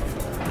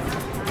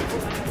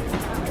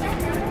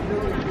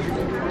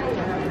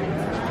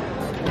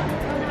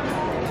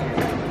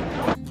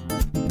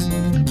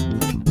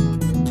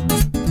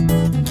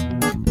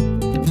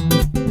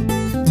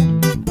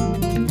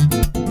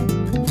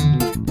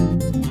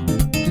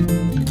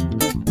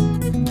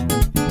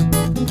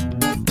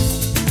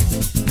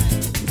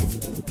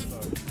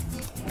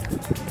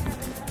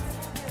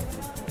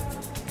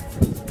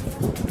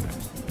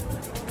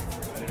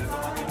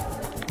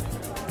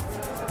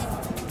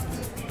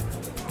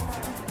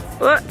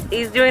 Oh,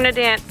 he's doing a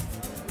dance. So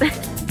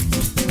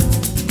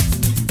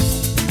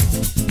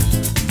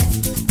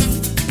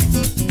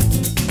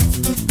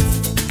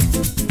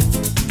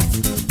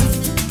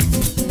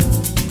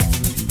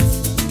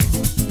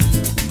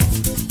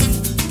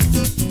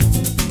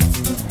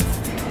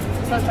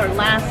it's our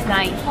last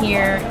night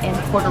here in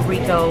Puerto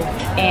Rico,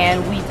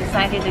 and we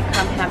decided to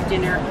come have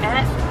dinner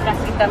at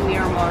Casíta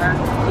Miramar.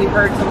 We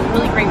heard some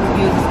really great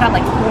reviews. It's got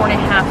like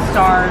 4.5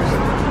 stars.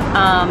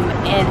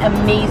 And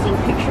amazing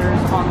pictures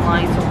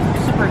online, so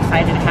we're super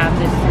excited to have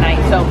this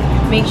tonight. So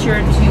make sure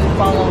to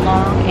follow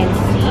along and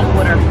see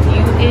what our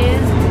view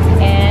is,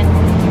 and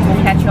we'll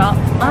catch you all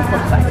on the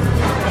flip side.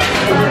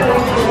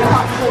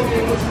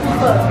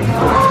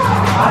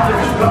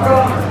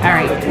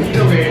 Alright,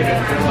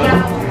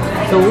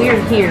 so we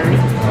are here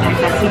at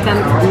Casíta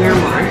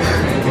Miramar,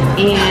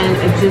 and I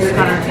just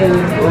got our food,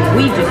 or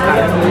we just got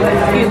our food,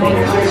 excuse me.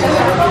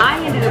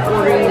 I ended up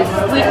ordering this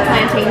sweet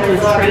plantains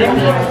with shredded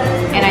meat,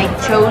 and I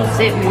chose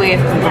it with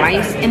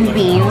rice and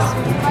beans.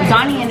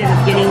 Donnie ended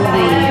up getting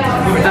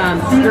the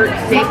skirt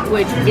steak,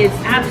 which is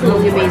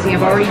absolutely amazing.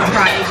 I've already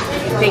tried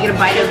taking a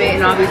bite of it,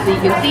 and obviously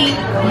you can see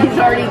he's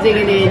already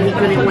digging in. He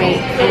couldn't wait,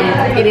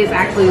 and it is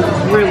actually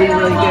really,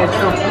 really good.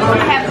 So I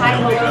have high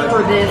hopes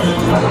for this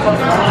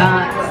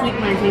sweet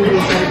plantain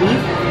with shredded beef.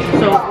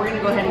 So we're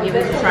gonna go ahead and give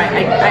this a try.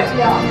 I've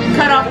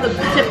cut off the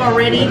tip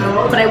already,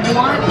 but I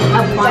want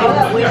a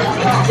bite with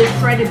the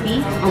shredded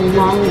beef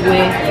along with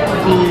the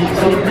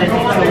sweet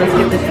plantain. So let's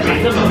give this a try.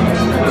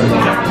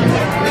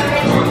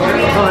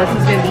 Oh, this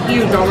is gonna be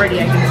huge already.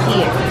 I can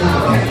see it.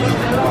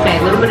 Okay, a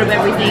little bit of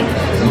everything.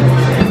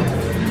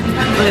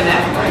 Look at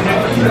that.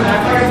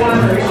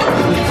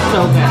 So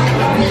good.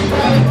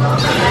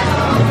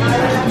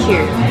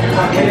 Cheers.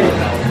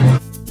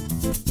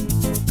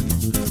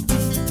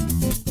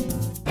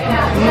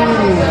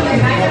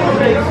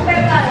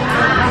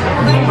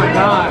 Oh my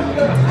god.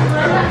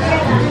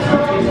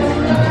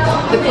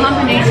 The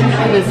combination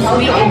of the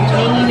sweet and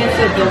tanginess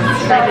of the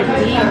shredded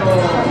beef,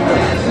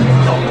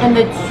 and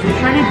the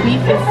shredded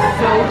beef is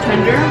so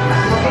tender.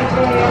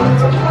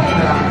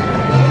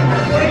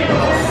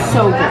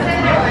 So good.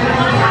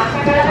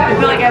 I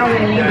feel like I don't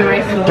even need the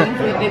rice and beans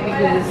with it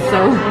because it's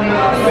so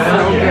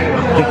good.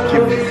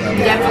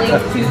 Definitely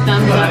 2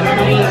 thumbs up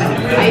for me.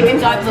 I even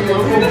got the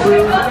local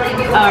brew,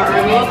 or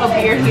local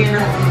beer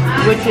here,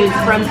 which is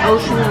from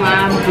Ocean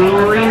Lab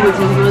Brewery, which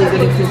is really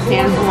good. It's a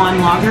San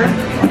Juan lager.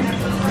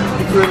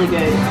 It's really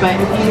good. But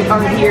if you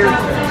are here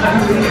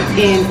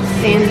in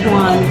San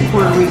Juan,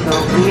 Puerto Rico,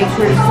 make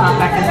sure to stop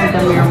at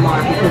Casíta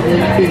Miramar because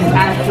it is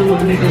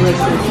absolutely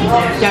delicious.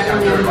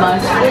 Definitely a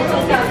must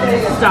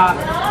stop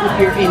if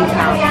you're in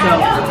town. So,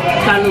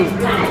 salud.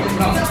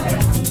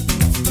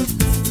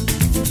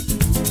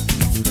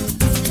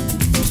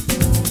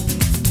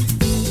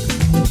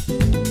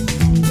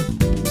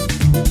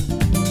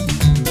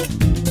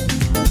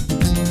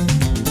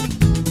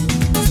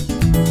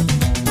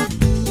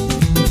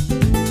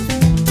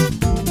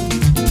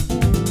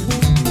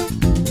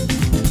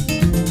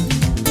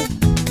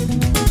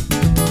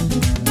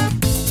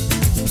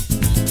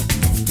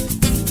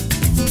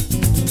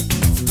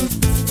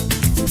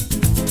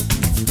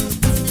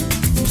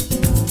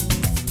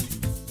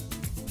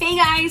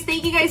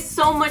 Thank you guys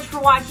so much for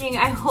watching.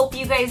 I hope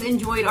you guys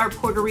enjoyed our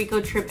Puerto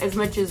Rico trip as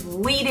much as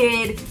we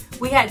did.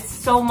 We had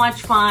so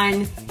much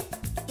fun.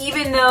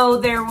 Even though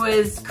there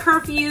was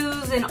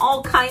curfews and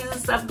all kinds of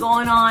stuff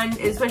going on,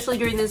 especially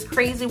during this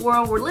crazy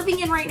world we're living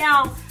in right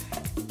now,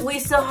 we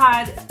still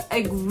had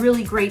a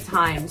really great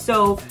time.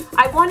 So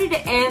I wanted to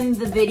end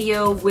the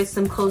video with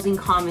some closing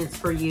comments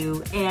for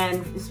you,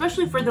 and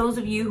especially for those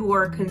of you who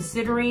are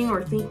considering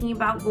or thinking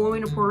about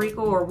going to Puerto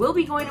Rico or will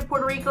be going to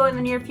Puerto Rico in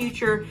the near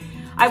future.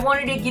 I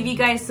wanted to give you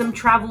guys some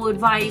travel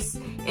advice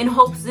in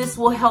hopes this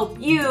will help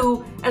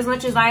you as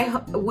much as I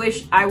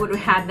wish I would have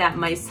had that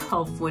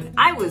myself when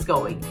I was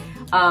going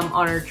on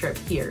our trip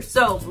here.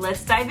 So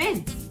let's dive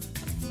in.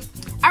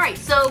 All right,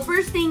 so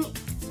first things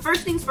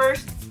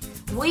first,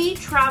 we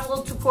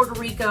traveled to Puerto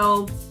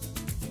Rico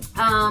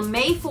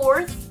May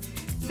 4th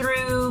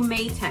through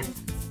May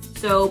 10th.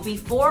 So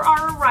before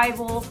our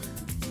arrival,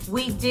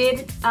 we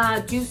did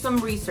do some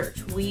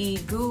research. We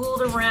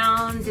Googled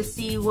around to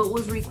see what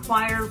was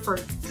required for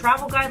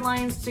travel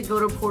guidelines to go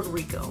to Puerto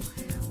Rico.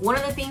 One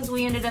of the things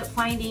we ended up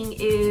finding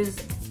is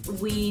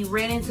we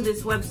ran into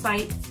this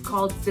website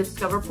called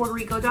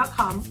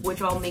discoverpuertorico.com,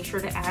 which I'll make sure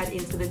to add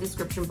into the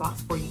description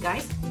box for you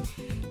guys.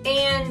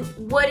 And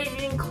what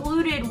it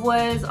included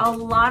was a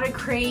lot of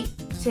great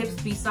tips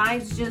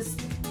besides just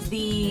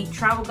the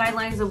travel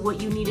guidelines of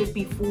what you needed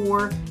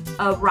before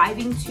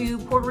arriving to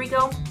Puerto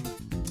Rico.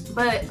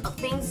 But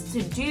things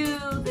to do,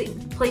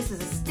 places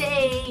to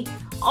stay,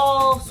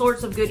 all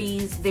sorts of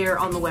goodies there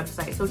on the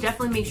website. So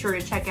definitely make sure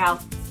to check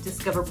out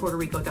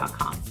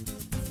discoverpuertorico.com.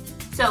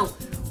 So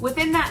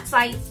within that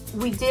site,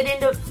 we did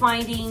end up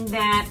finding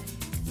that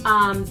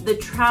the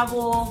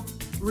travel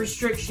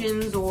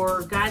restrictions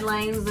or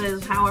guidelines,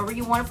 as however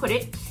you want to put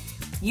it,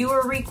 you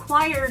are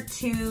required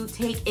to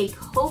take a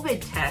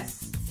COVID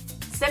test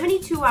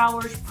 72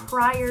 hours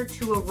prior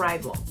to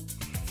arrival.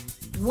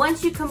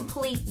 Once you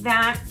complete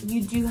that,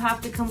 you do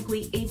have to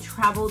complete a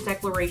travel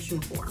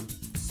declaration form.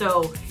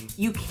 So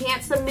you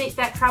can't submit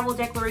that travel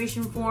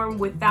declaration form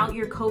without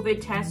your COVID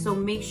test. So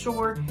make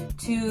sure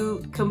to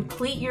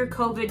complete your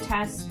COVID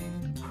test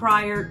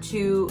prior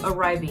to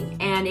arriving.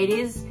 And it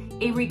is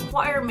a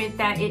requirement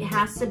that it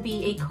has to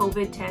be a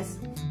COVID test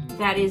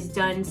that is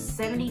done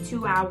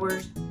 72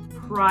 hours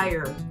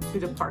prior to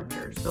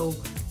departure. So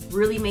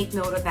really make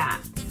note of that.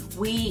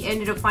 We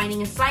ended up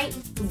finding a site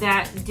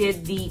that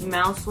did the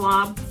mouth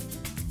swab,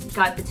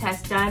 got the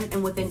test done,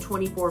 and within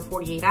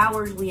 48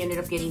 hours, we ended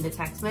up getting the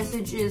text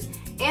messages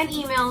and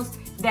emails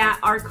that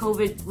our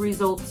COVID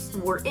results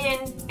were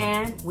in,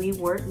 and we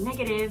were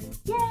negative.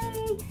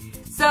 Yay!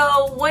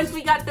 So once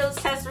we got those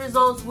test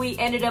results, we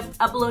ended up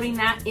uploading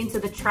that into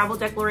the travel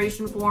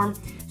declaration form.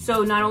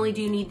 So not only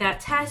do you need that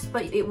test,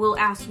 but it will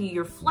ask you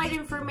your flight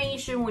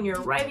information, when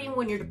you're arriving,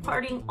 when you're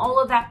departing, all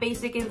of that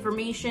basic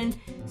information.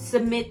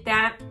 Submit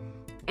that,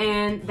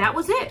 and that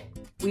was it.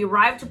 We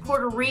arrived to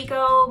Puerto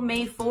Rico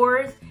May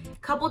 4th,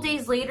 Couple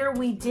days later,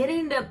 we did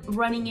end up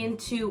running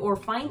into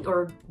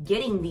or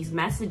getting these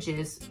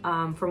messages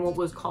from what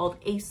was called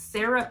a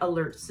Sarah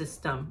alert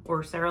system,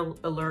 or Sarah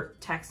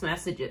alert text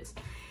messages.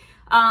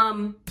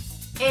 And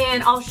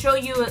I'll show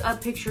you a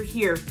picture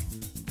here.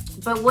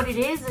 But what it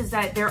is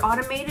that they're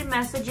automated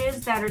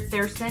messages that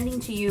they're sending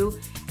to you,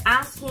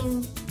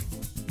 asking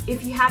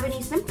if you have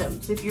any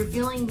symptoms, if you're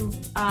feeling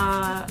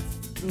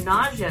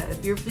nausea,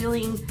 if you're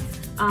feeling,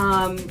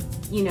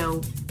 you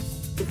know,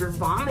 if you're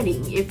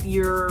vomiting, if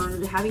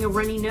you're having a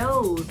runny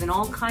nose, and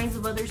all kinds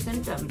of other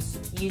symptoms.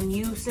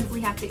 You simply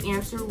have to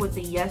answer with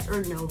a yes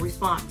or no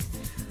response.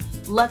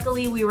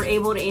 Luckily, we were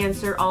able to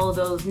answer all of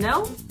those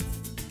no,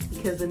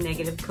 because of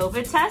negative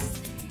COVID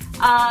test.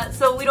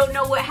 So we don't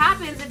know what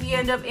happens if you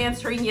end up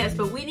answering yes,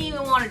 but we didn't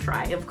even want to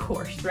try, of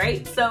course,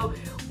 right? So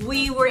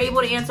we were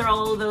able to answer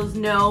all of those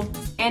no,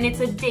 and it's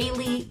a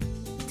daily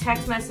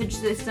text message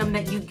system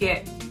that you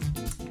get.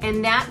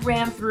 And that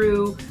ran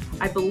through,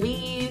 I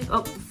believe,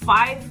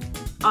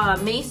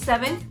 May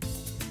 7th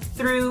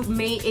through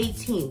May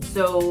 18th.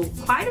 So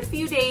quite a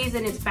few days,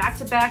 and it's back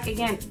to back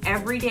again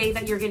every day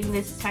that you're getting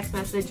this text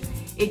message.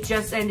 It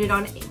just ended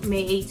on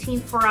May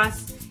 18th for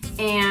us,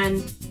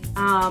 and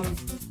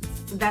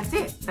that's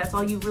it. That's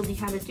all you really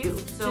had to do.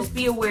 So just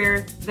be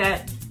aware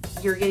that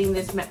you're getting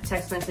this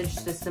text message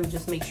system.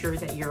 Just make sure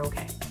that you're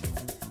okay.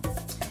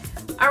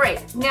 All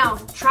right, now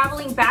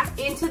traveling back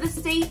into the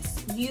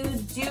States, you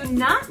do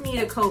not need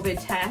a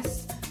COVID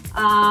test,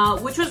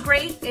 which was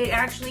great. It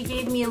actually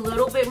gave me a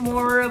little bit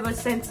more of a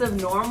sense of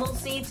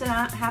normalcy to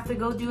not have to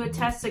go do a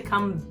test to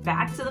come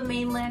back to the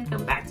mainland,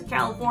 come back to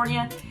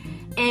California,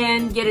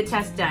 and get a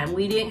test done.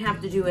 We didn't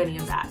have to do any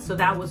of that. So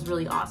that was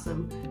really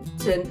awesome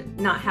to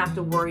not have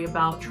to worry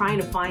about trying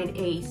to find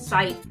a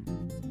site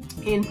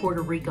in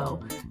Puerto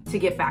Rico to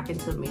get back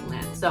into the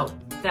mainland. So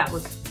that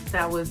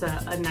was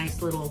a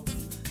nice little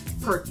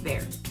perk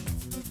there.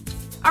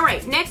 All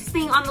right, next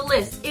thing on the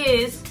list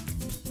is,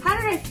 how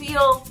did I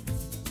feel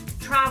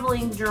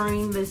traveling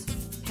during this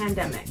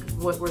pandemic,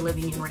 what we're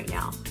living in right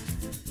now?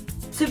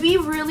 To be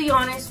really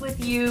honest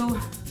with you,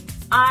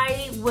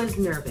 I was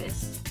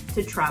nervous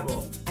to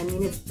travel. I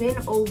mean, it's been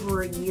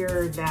over a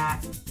year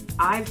that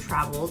I've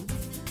traveled,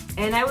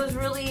 and I was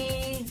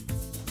really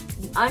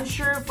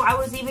unsure if I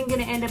was even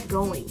gonna end up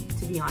going,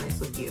 to be honest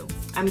with you.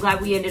 I'm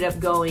glad we ended up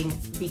going,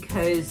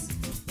 because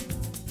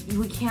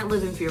we can't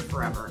live in fear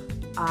forever.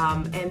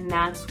 And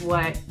that's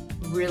what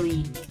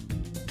really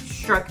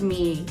struck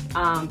me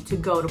to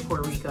go to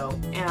Puerto Rico.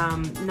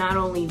 Not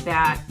only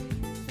that,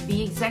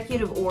 the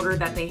executive order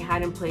that they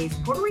had in place,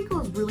 Puerto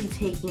Rico is really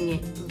taking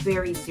it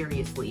very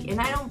seriously,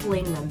 and I don't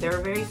blame them. They're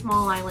a very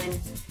small island,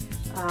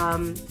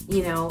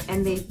 you know,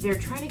 and they're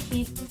trying to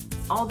keep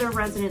all their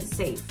residents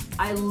safe.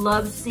 I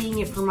love seeing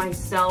it for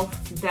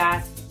myself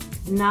that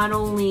not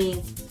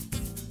only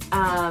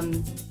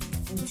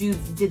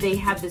did they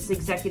have this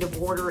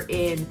executive order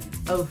in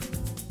of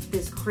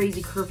this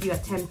crazy curfew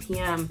at 10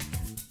 p.m.,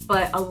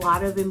 but a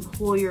lot of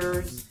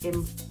employers,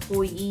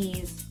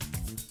 employees,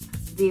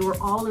 they were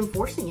all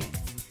enforcing it.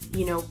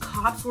 You know,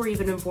 cops were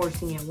even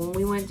enforcing it. When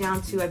we went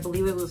down to, I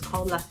believe it was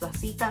called Las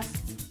Placitas,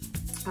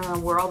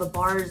 where all the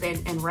bars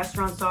and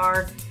restaurants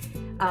are,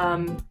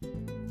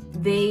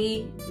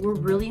 they were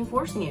really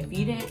enforcing it.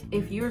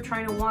 If you were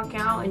trying to walk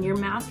out and your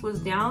mask was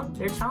down,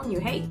 they're telling you,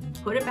 hey,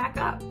 put it back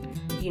up,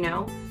 you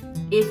know?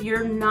 If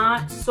you're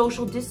not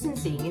social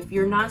distancing, if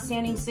you're not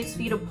standing 6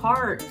 feet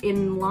apart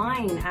in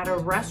line at a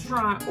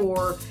restaurant,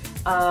 or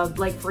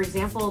like, for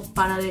example,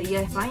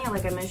 Panadería España,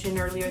 like I mentioned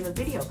earlier in the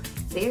video,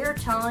 they are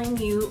telling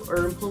you,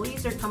 or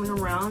employees are coming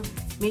around,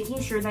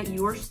 making sure that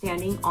you are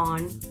standing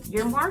on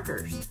your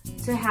markers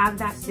to have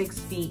that 6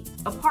 feet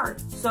apart.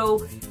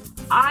 So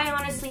I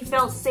honestly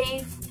felt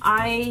safe.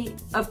 I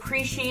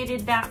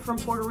appreciated that from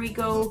Puerto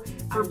Rico.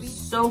 I'm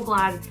so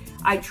glad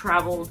I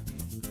traveled.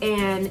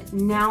 And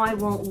now I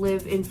won't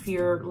live in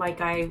fear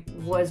like I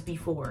was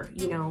before.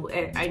 You know,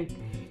 I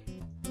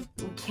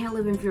can't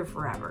live in fear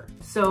forever.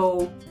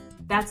 So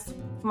that's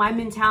my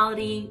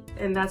mentality,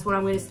 and that's what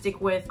I'm going to stick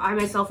with. I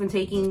myself am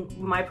taking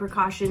my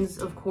precautions,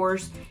 of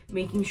course,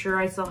 making sure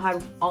I still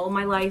have all of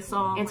my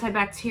Lysol,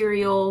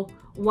 antibacterial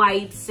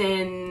wipes,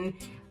 and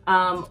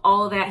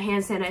all of that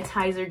hand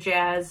sanitizer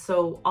jazz.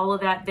 So all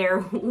of that there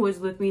was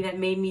with me that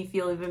made me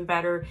feel even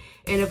better.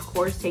 And of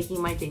course,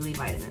 taking my daily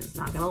vitamins,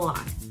 not gonna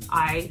lie.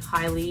 I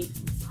highly,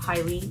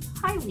 highly,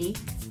 highly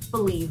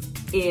believe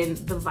in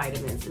the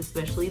vitamins,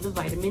 especially the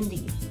vitamin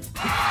D.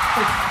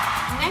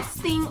 Next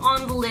thing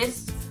on the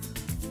list,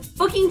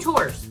 booking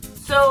tours.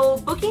 So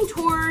booking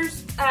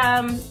tours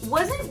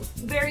wasn't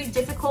very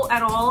difficult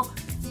at all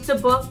to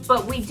book,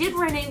 but we did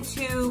run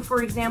into,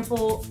 for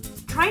example,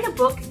 trying to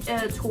book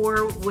a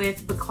tour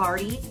with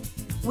Bacardi.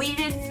 We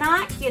did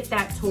not get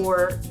that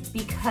tour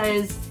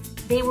because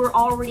they were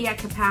already at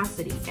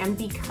capacity. And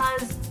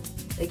because,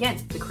 again,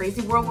 the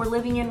crazy world we're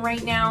living in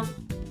right now,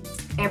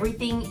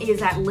 everything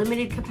is at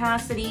limited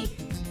capacity.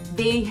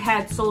 They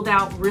had sold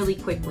out really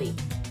quickly.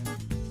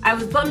 I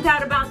was bummed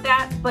out about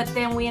that, but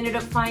then we ended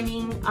up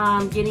finding,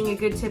 getting a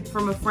good tip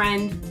from a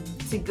friend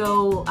to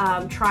go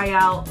try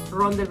out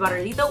Ron del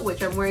Barilito,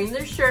 which I'm wearing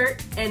their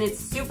shirt, and it's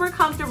super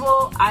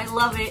comfortable. I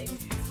love it.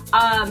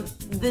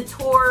 The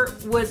tour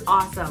was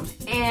awesome,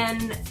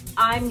 and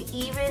I'm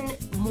even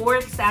more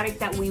ecstatic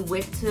that we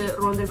went to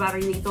Ron del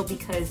Barilito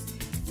because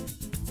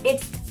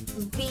it's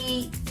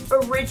the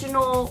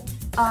original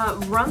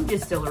rum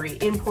distillery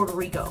in Puerto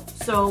Rico.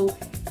 So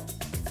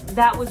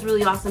that was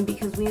really awesome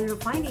because we ended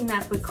up finding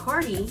that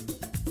Bacardi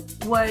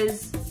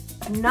was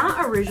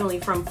not originally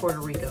from Puerto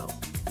Rico.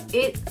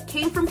 It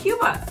came from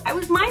Cuba. I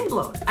was mind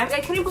blown.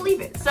 I couldn't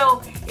believe it.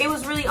 So it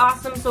was really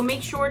awesome. So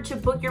make sure to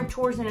book your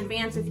tours in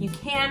advance if you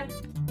can.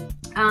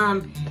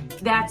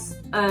 That's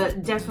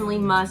definitely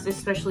must,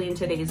 especially in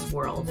today's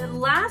world. The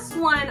last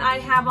one I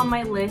have on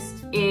my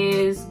list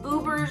is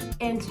Ubers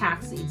and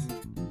taxis.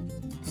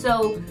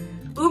 So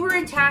Uber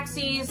and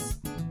taxis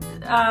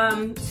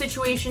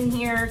situation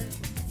here.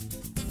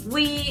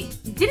 We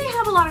didn't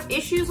have a lot of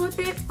issues with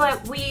it,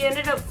 but we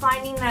ended up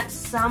finding that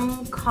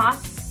some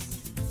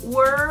costs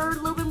were a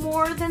little bit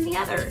more than the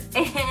other.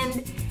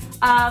 And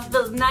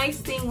the nice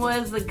thing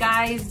was the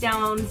guys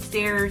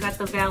downstairs at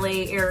the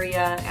valet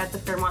area at the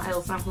Fairmont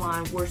El San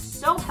Juan were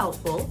so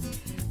helpful.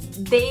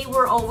 They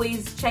were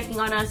always checking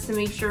on us to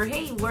make sure,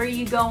 hey, where are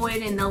you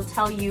going? And they'll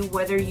tell you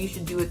whether you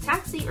should do a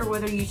taxi or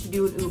whether you should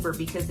do an Uber,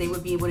 because they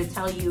would be able to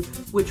tell you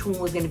which one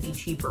was going to be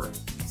cheaper.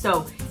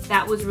 So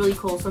that was really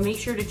cool. So make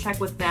sure to check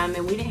with them.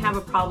 And we didn't have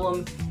a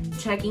problem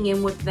checking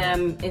in with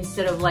them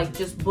instead of like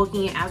just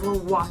booking it as we're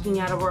walking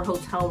out of our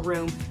hotel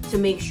room, to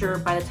make sure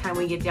by the time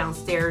we get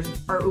downstairs,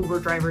 our Uber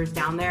driver is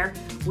down there.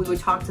 We would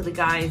talk to the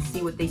guys,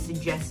 see what they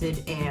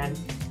suggested, and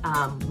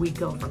we'd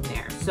go from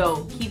there.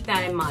 So keep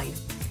that in mind.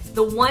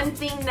 The one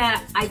thing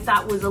that I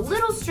thought was a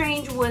little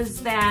strange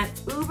was that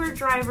Uber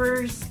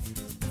drivers,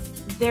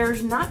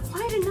 there's not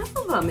quite enough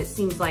of them, it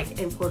seems like,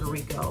 in Puerto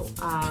Rico.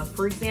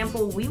 For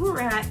example, we were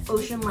at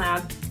Ocean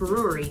Lab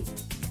Brewery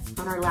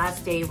on our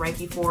last day right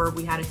before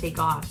we had to take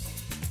off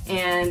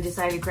and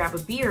decided to grab a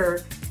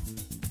beer.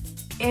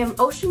 And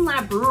Ocean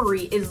Lab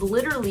Brewery is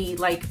literally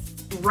like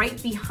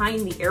right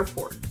behind the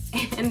airport.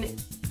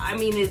 And I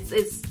mean,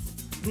 it's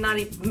not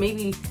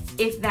maybe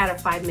if that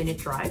a 5-minute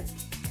drive.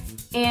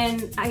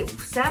 And I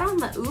sat on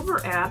the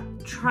Uber app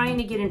trying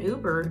to get an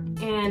Uber,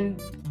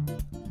 and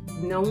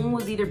no one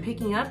was either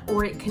picking up,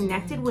 or it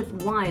connected with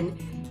one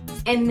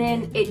and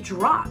then it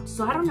dropped.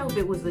 So I don't know if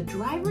it was the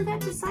driver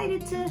that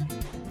decided to,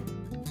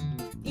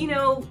 you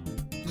know,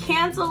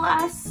 cancel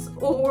us,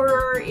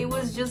 or it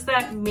was just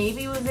that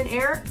maybe it was an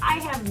error. I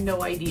have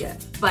no idea.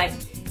 But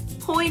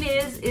point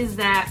is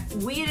that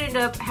we ended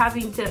up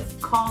having to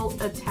call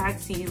a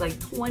taxi like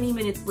 20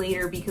 minutes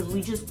later because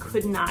we just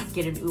could not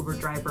get an Uber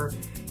driver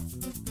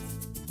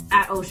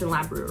at Ocean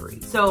Lab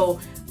Brewery. So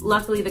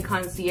luckily the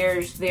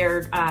concierge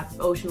there at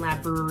Ocean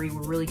Lab Brewery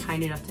were really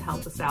kind enough to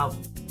help us out,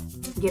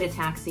 get a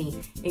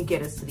taxi and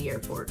get us to the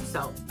airport.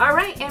 So all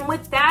right, and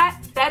with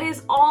that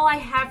is all I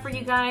have for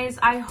you guys.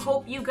 I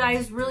hope you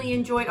guys really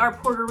enjoyed our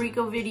Puerto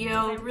Rico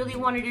video. I really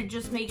wanted to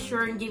just make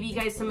sure and give you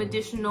guys some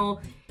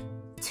additional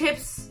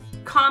tips,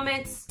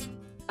 comments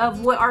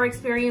of what our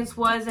experience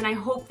was, and I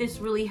hope this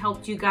really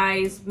helped you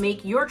guys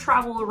make your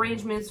travel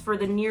arrangements for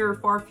the near or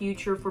far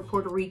future for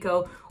Puerto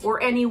Rico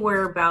or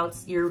anywhere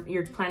abouts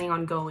you're planning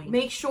on going.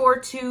 Make sure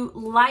to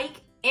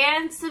like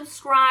and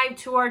subscribe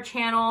to our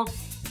channel,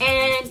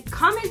 and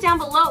comment down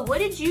below, what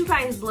did you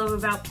guys love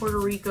about Puerto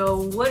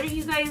Rico? What do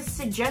you guys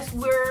suggest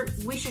where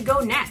we should go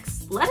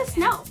next? Let us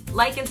know.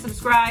 Like and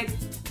subscribe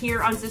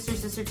here on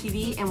Sister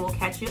TV, and we'll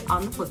catch you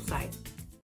on the flip side.